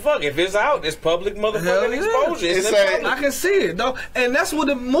 what the fuck? If it's out, it's public motherfucking exposure. It's in public. I can see it, though. And that's what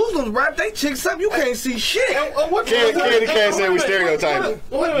the Muslims wrap they chicks up. You can't see shit. Katie can't say we stereotyping.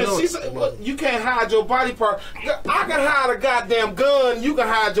 Wait a minute. She said, you can't hide your body part. I can hide a goddamn gun. You can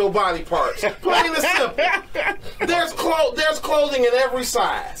hide your body parts. Plain and simple. There's clothing in every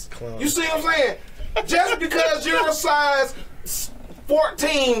size. You see what I'm saying? Just because you're a size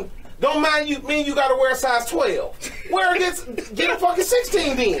 14 don't mean you gotta wear a size 12. Get a fucking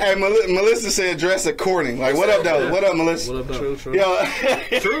 16 then. Hey, Melissa said dress according. Like, what up, though? What up, Melissa? What up, though? True. Yo.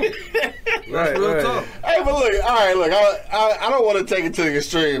 True. Right. Hey, but look, all right, look, I don't want to take it to the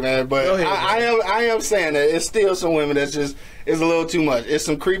extreme, man, but I am saying that it's still some women that's just is a little too much. It's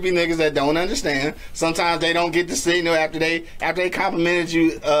some creepy niggas that don't understand. Sometimes they don't get the signal after they complimented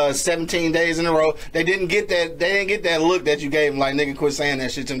you 17 days in a row. They didn't get that look that you gave them. Like, nigga, quit saying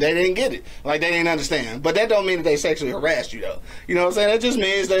that shit to them. They didn't get it. Like, they didn't understand. But that don't mean that they sexually harassed you, though. You know what I'm saying? That just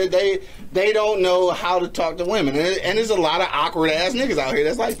means that they don't know how to talk to women. And there's a lot of awkward ass niggas out here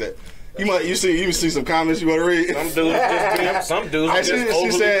that's like that. You see some comments you want to read. Some dudes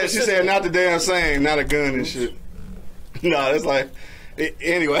She said not the damn same, not a gun and shit. No, it's like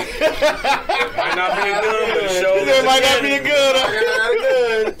anyway. Might not be a gun, but it might not be a gun.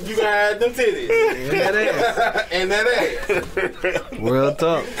 You can hide them titties and that ass. Real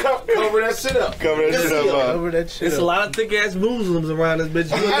talk. Cover that shit up. It's a lot of thick ass Muslims around this bitch.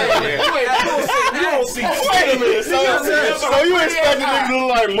 You don't see. Wait a minute. So you expecting niggas to look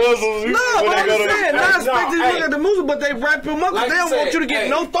like Muslims? No, but I'm saying, not expecting to look at the Muslim, but they wrap him up because they don't want you to get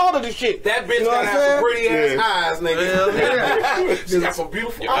no thought of the shit. That bitch gotta have some pretty ass eyes, nigga. She got some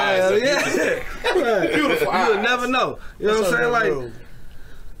beautiful eyes. Beautiful eyes. You'll never know. You know what I'm saying? Like,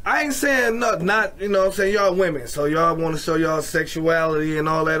 I ain't saying not you know what I'm saying, y'all women, so y'all want to show y'all sexuality and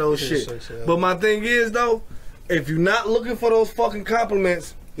all that old shit. But my thing is, though, if you're not looking for those fucking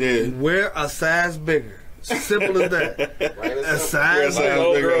compliments, wear a size bigger. Simple as that. A size bigger.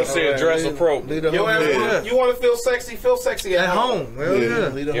 Old girl said dress appropriate. You want to feel sexy at home. Hell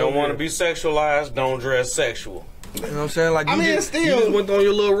yeah. You don't want to be sexualized, don't dress sexual. You know what I'm saying? Like, you just went on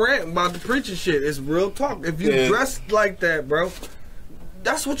your little rant about the preaching shit. It's real talk. If you dress like that, bro,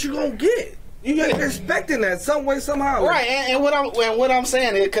 that's what you gonna get. You expecting that some way, somehow. Right, and what I'm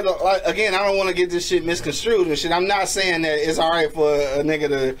saying is, cause like, again, I don't want to get this shit misconstrued and shit. I'm not saying that it's all right for a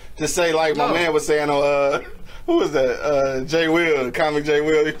nigga to say like my man was saying on who was that? Jay Will, comic Jay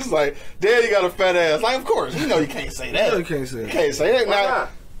Will. He was like, "Dad, you got a fat ass." Like, of course, you know you can't say that. No, you can't say that. You can't say that. Now,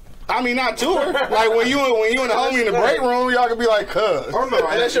 I mean, not to her. Like when you and the homie in the break room, y'all can be like, "Cuz." Oh no,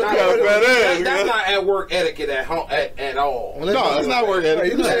 that's your that's not at work etiquette at home at all. Well, no, it's not work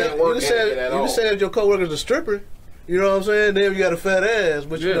etiquette. You just said if your coworker's a stripper. You know what I'm saying? Then you got a fat ass,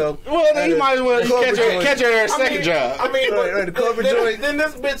 but you know. Well, then you might as well catch her at her second job. I mean, then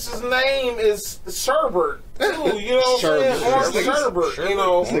this bitch's name is Sherbert. Too, you know what I'm saying? Sherbert, you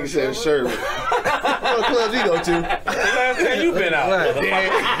know. This nigga said Sherbert. What clubs you go to? Last time you been out?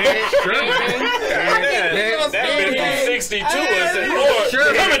 That been from 62 and said, "Lord,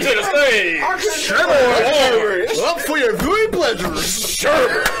 coming to the stage." Sherbert. Up for your viewing pleasure.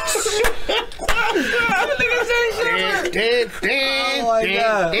 Sherbert. Oh my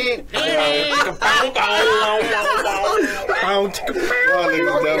God. Hey,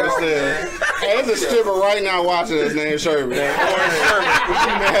 there's a stripper right now watching his name Sherbert.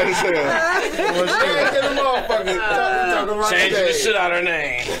 Mad as hell. Changing the shit out of her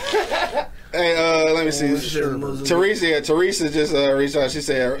name. Hey, let me see. Teresa just reached out. She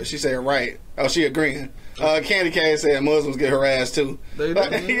said right. Oh, she agreeing. Candy Cane said Muslims get harassed too. They do.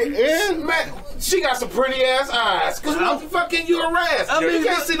 Yeah, Man, she got some pretty ass eyes. Cause what the fuck can you harass? I mean, you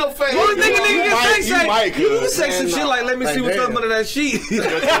can't see no face. You think a nigga can you say some shit like, "Let me see what's up under that sheet." Your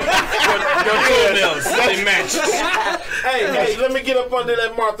toenails, they match. Hey, let me get up under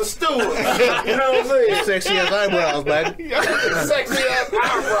that Martha Stewart. You know what I'm saying? Sexy ass eyebrows, baby. Sexy ass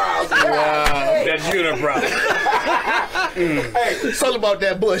eyebrows. Wow. That unibrow. Hey, Something about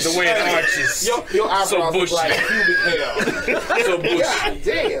that bush. The way it arches. your eyebrows So look like pubic hair. So bushy. God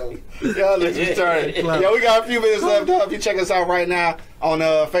damn. Y'all let's return. Yeah, we got a few minutes left up. You check us out right now on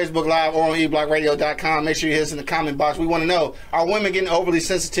Facebook Live or on eblockradio.com. Make sure you hit us in the comment box. We want to know, are women getting overly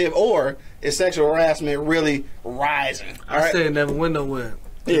sensitive, or is sexual harassment really rising? I say it never went nowhere.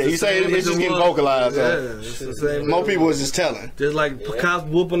 Yeah, you say it's just getting vocalized. It's the same. More people was just telling. Just like cops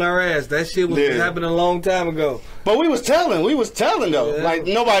whooping our ass. That shit was happening a long time ago. But we was telling though. Yeah. Like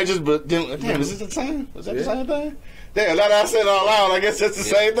nobody just damn, is this the same? Was that the same thing? Damn, now that I said it out loud, I guess that's the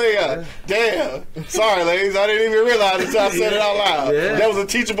same thing. Damn. Sorry, ladies. I didn't even realize until I said it out loud. Yeah. That was a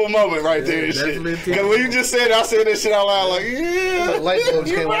teachable moment right there and shit. Because when you just said it, I said this shit out loud like, yeah. Light bulbs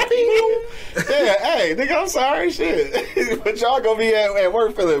came out. Yeah, hey, nigga, I'm sorry, shit. But y'all gonna be at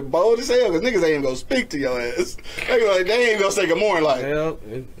work feeling bold as hell because niggas ain't even gonna speak to your ass. They ain't even gonna say good morning like. Hey,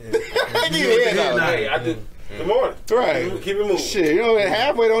 I did. Good morning. Right. Keep it moving. Shit, you know,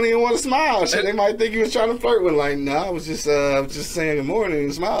 halfway don't even want to smile. Shit, they might think you was trying to flirt with. Like, nah, I was just saying good morning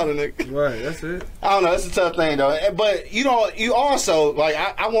and smiling. Right, that's it. I don't know. It's a tough thing though. But you know, you also like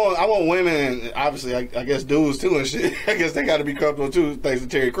I want women, and obviously I guess dudes too and shit. I guess they got to be comfortable too, thanks to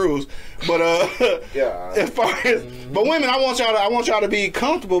Terry Crews. But yeah. As far as but women, I want y'all to be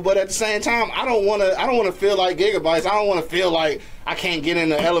comfortable. But at the same time, I don't want to feel like gigabytes. I don't want to feel like I can't get in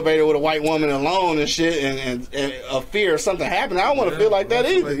the elevator with a white woman alone and shit, and a fear of something happening. I don't want to feel like that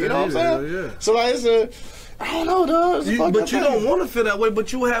either. You know what I'm saying? Yeah. So like, I don't know, dog. But you don't want to feel that way,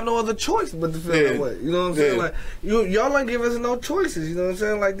 but you have no other choice but to feel that way. You know what I'm saying? Like y'all ain't give us no choices. You know what I'm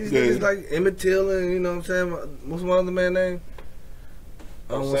saying? Like these niggas like Emmett Till and you know what I'm saying? What's my other man's name?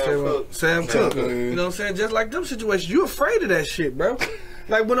 Sam Cooke. You know what I'm saying? Just like them situations, you afraid of that shit, bro.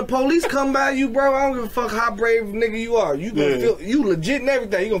 Like when the police come by you, bro, I don't give a fuck how brave nigga you are. You gonna feel you legit and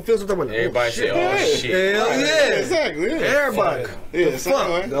everything. You gonna feel something like everybody say, "Oh shit!" Hell yeah, exactly. Yeah. Everybody. Yeah,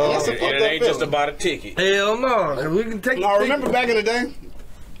 fuck. It ain't just about a ticket. Hell no. We can take. No, remember back in the day?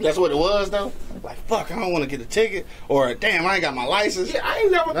 That's what it was though. Like fuck, I don't want to get a ticket, or damn, I ain't got my license. Yeah, I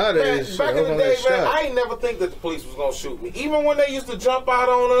ain't never back in the day, man. I ain't never think that the police was gonna shoot me. Even when they used to jump out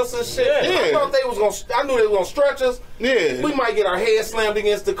on us and shit, I thought they was gonna. I knew they was gonna stretch us. Yeah, we might get our head slammed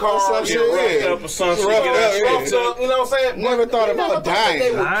against the car, some shit, up or something. You know what I'm saying? Never thought about dying. They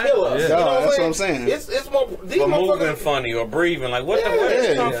would kill us. Yeah. You know That's what I'm saying. It's more. These moving funny or breathing like what the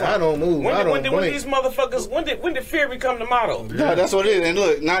fuck? I don't move. When these motherfuckers? When did fear become the motto? No, that's what it is. And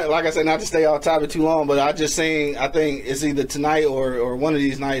look, not like I said, not to stay off topic too long, but I just seen. I think it's either tonight or one of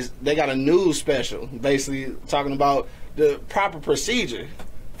these nights. They got a news special, basically talking about the proper procedure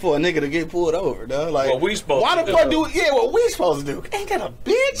for a nigga to get pulled over, dog. Like, what we supposed why to the fuck do? what we supposed to do? Ain't that a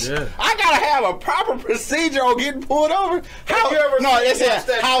bitch? Yeah. I gotta have a proper procedure on getting pulled over. How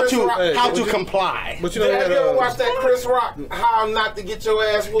to comply. But you know, have you ever watched that Chris Rock? How not to get your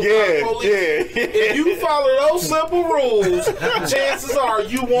ass whooped by the police? If you follow those simple rules, chances are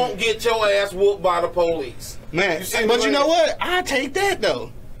you won't get your ass whooped by the police. Man, but you know what? I take that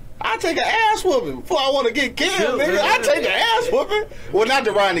though. I take an ass whooping before I want to get killed, nigga. I take an ass whooping. Well, not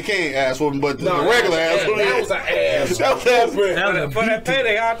the Rodney King ass whooping, but the regular ass whooping. That was an ass whooping. For that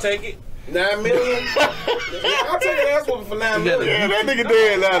payday, I'll take it. $9 million. I'll take an ass whooping for $9 million. Yeah, that nigga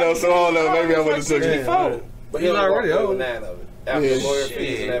dead now though, so I don't know. Maybe I would have took it. But he's already over 9 of it after lawyer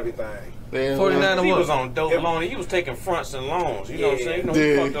fees and everything. 49 He was on dope loan. He was taking fronts and loans. You know what I'm saying? You know,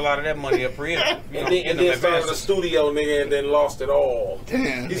 he fucked a lot of that money up preemptive. And then started a studio, nigga, and then lost it all.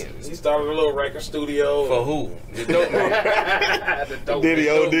 Damn. He started a little record studio. For who? Did he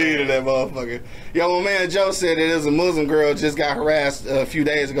OD to that motherfucker? Yo, my man Joe said that there's a Muslim girl just got harassed a few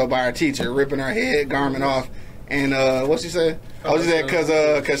days ago by her teacher, ripping her head garment off. And what'd she say? She said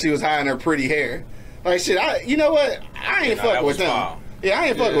because she was hiding her pretty hair. Like, shit, you know what? I ain't fucking with them. Wild. Yeah, I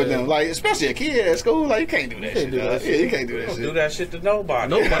ain't fucking with them. Like, especially a kid at school, like, you can't do that shit. Yeah, you can't do that shit. Do that shit to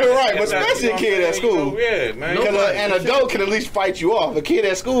nobody. Right, but especially a kid at school. Yeah, man. Because an adult can at least fight you off. A kid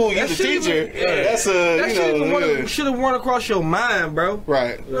at school, you the teacher. That's that should have run across your mind, bro.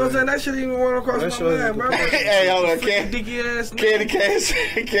 Right. You know what I'm saying? That should even run across my mind, bro. Hey, hold on, Candy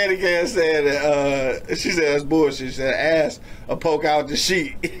Cash said that, she said that's bullshit. She said ass or poke out the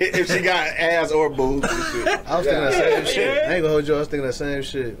sheet if she got ass or boobs. I was thinking that same shit. I ain't gonna hold you. I was thinking that same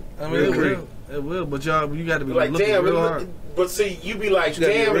shit. I mean, it will, but y'all, you got to be like, looking damn, real hard. But see, you be like,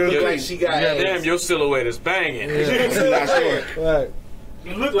 damn, it look like she got ass. Damn, your silhouette is banging. Right.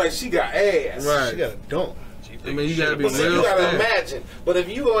 You look like she got ass. Right. She got a dump. I mean, you got to be real. You got to imagine. But if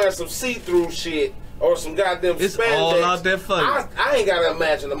you gonna have some see-through shit or some goddamn it's spandex, all out there for you. I ain't gotta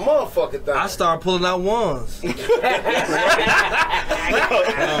imagine a motherfucking thing. I start pulling out ones. You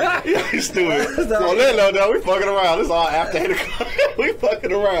stupid. On that note, though, we fucking around. This all after 8 o'clock. We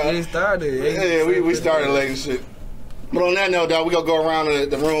fucking around. It started. Yeah, we started late and shit. But on that note, dog, we gonna go around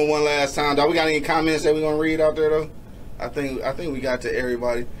the room one last time, dog. We got any comments that we gonna read out there, though? I think we got to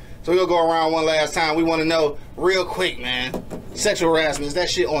everybody. So we gonna go around one last time. We want to know real quick, man. Sexual harassment, is that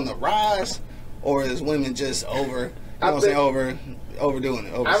shit on the rise, or is women just overdoing it?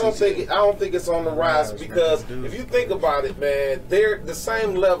 I don't think it's on the rise because if you think about it, man, the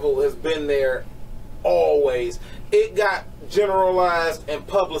same level has been there always. It got generalized and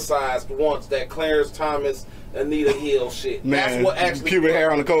publicized once, that Clarence Thomas, Anita Hill shit. Man, that's what actually pubic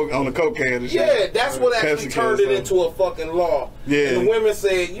hair on the coke can and shit. Yeah, that's what actually turned it into a fucking law. Yeah. And the women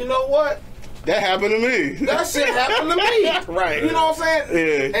said, you know what? That happened to me. That shit happened to me. Right. You know what I'm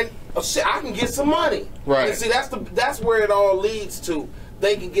saying? Yeah. And shit, I can get some money. Right. And see, that's where it all leads to.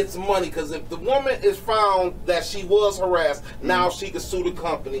 They can get some money because if the woman is found that she was harassed, now she can sue the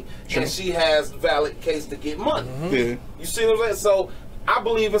company and she has valid case to get money. Yeah. You see what I'm saying? So I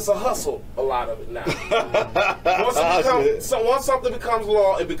believe it's a hustle, a lot of it now. Once something becomes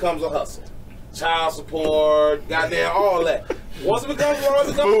law, it becomes a hustle. Child support, goddamn, all that. Once it becomes law, it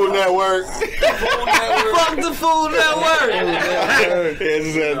becomes Food Network. Fuck the Food Network. Yeah,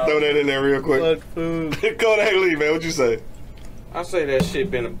 just had to throw that in there real quick. Fuck food. Kodak Lee, man, what you say? I say that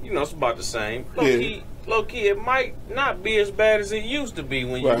shit been, it's about the same. Low key, it might not be as bad as it used to be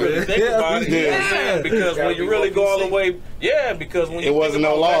when you really think about it. You know what I'm saying? Because when you really go all the way, because when you wasn't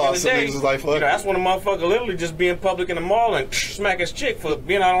no law, so day, niggas was like, fuck. That's when a motherfucker literally just be in public in the mall and smack his chick for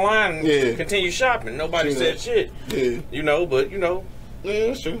being out of line and continue shopping. Nobody said shit. Yeah. Yeah,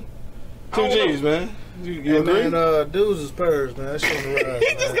 that's true. 2 G's, man. You agree? Man, dudes is purrs, man. That shit on the rise.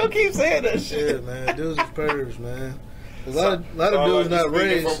 He just gonna keep saying that shit. Yeah, man. Dudes is purrs, man. A lot of dudes not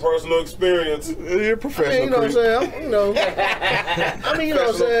raised from personal experience. You're a professional. You know what I'm saying? You know what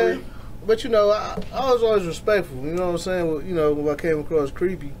I'm saying? But I was always respectful. You know what I'm saying? Well, when I came across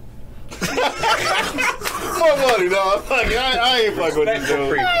creepy. More money, dog. I ain't fucking with this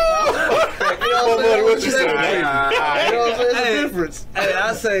dude. More money, what you saying? You know what I'm saying? It's a difference. Hey,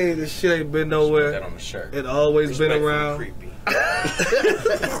 I say this shit ain't been nowhere. That on the shirt. It always been around. Creepy.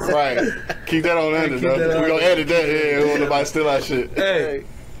 Right. Keep that on under, though. We gonna edit that. Yeah, we want nobody steal our shit. Hey,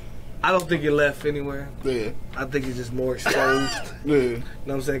 I don't think it left anywhere. Yeah. I think it's just more exposed. Yeah. You know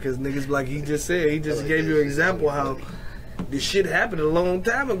what I'm saying? Because niggas, like he just said, he just gave you an example how this shit happened a long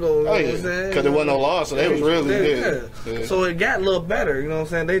time ago. You know what I'm saying? Because there wasn't no law, so they was really yeah. So it got a little better. You know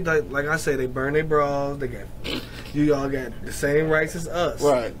what I'm saying? They like I say, they burn their bras. They got you all got the same rights as us.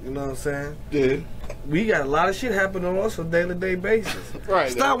 Right. You know what I'm saying? Yeah. we got a lot of shit happening on us on a day-to-day basis.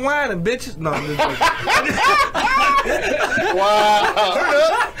 Right. Stop whining, bitches. No, I'm just wow.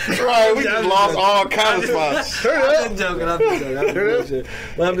 Right, we just lost all kinds of spots. I'm joking.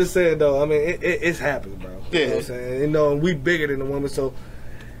 But I'm just saying, though, I mean, it's happening, bro. Yeah. You know what I'm saying? You know, we bigger than the woman, so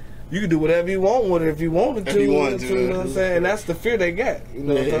you can do whatever you want with it if you wanted to. You know what I'm saying? And that's the fear they got. You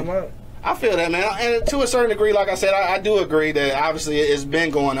know what I'm talking about? I feel that, man. And to a certain degree, like I said, I do agree that obviously it's been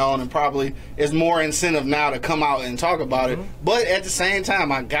going on and probably is more incentive now to come out and talk about it. But at the same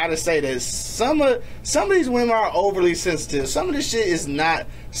time, I gotta say that some of these women are overly sensitive. Some of this shit is not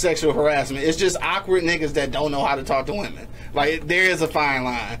sexual harassment. It's just awkward niggas that don't know how to talk to women. Like, there is a fine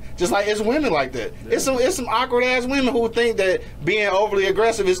line. Just like it's women like that. Yeah. It's some awkward ass women who think that being overly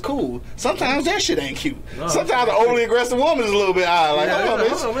aggressive is cool. Sometimes that shit ain't cute. No, sometimes an overly aggressive woman is a little bit odd. Like, hold on,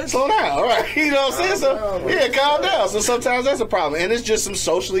 bitch, slow down. All right, you know what I'm saying? So yeah, calm down. So sometimes that's a problem, and it's just some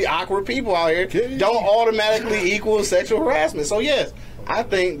socially awkward people out here don't automatically equal sexual harassment. So yes, I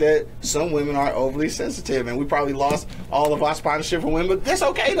think that some women are overly sensitive, and we probably lost all of our sponsorship from women, but that's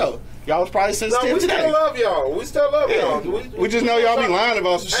okay though. Y'all was probably sensitive today. We still love y'all. We still love y'all. We just know y'all be lying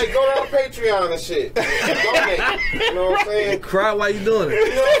about some shit. Hey, go to our Patreon and shit. Donate. You know what I'm saying? Cry while you doing it. You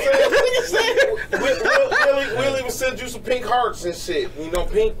know what I'm saying? We'll even send you some pink hearts and shit. You know,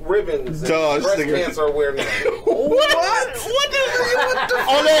 pink ribbons. And breast cancer awareness. What?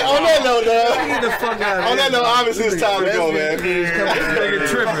 On that note, get the fuck out of here. On that note, obviously it's time to go, man.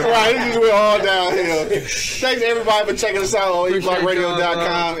 Right, this is we're all downhill. Thanks everybody for checking us out on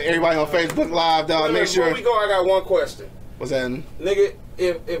eblockradio.com. Everybody on Facebook Live, dog. Make sure. Before we go, I got one question. What's that? Nigga,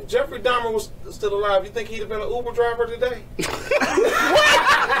 if Jeffrey Dahmer was still alive, you think he'd have been an Uber driver today? What the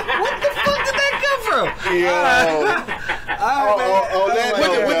fuck did that come from?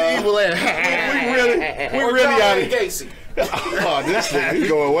 With the evil ass. We really out of Gacy. Oh, this thing, he's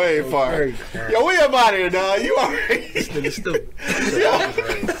going way far. Yo, we up out here, dog. You already. This nigga stupid.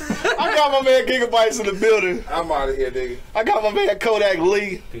 I got my man Gigabytes in the building. I'm out of here, nigga. I got my man Kodak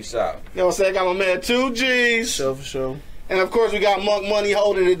Lee. Peace out. You know what I'm saying? I got my man 2Gs. For sure. And of course, we got Monk Money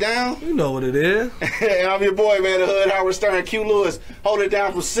holding it down. You know what it is. And I'm your boy, man, the Hood Howard Stern, Q Lewis, holding it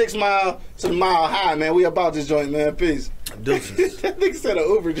down from 6 Mile to the Mile High, man. We about this joint, man. Peace. Deuces. That nigga said an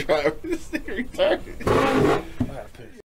Uber driver. This nigga retarded.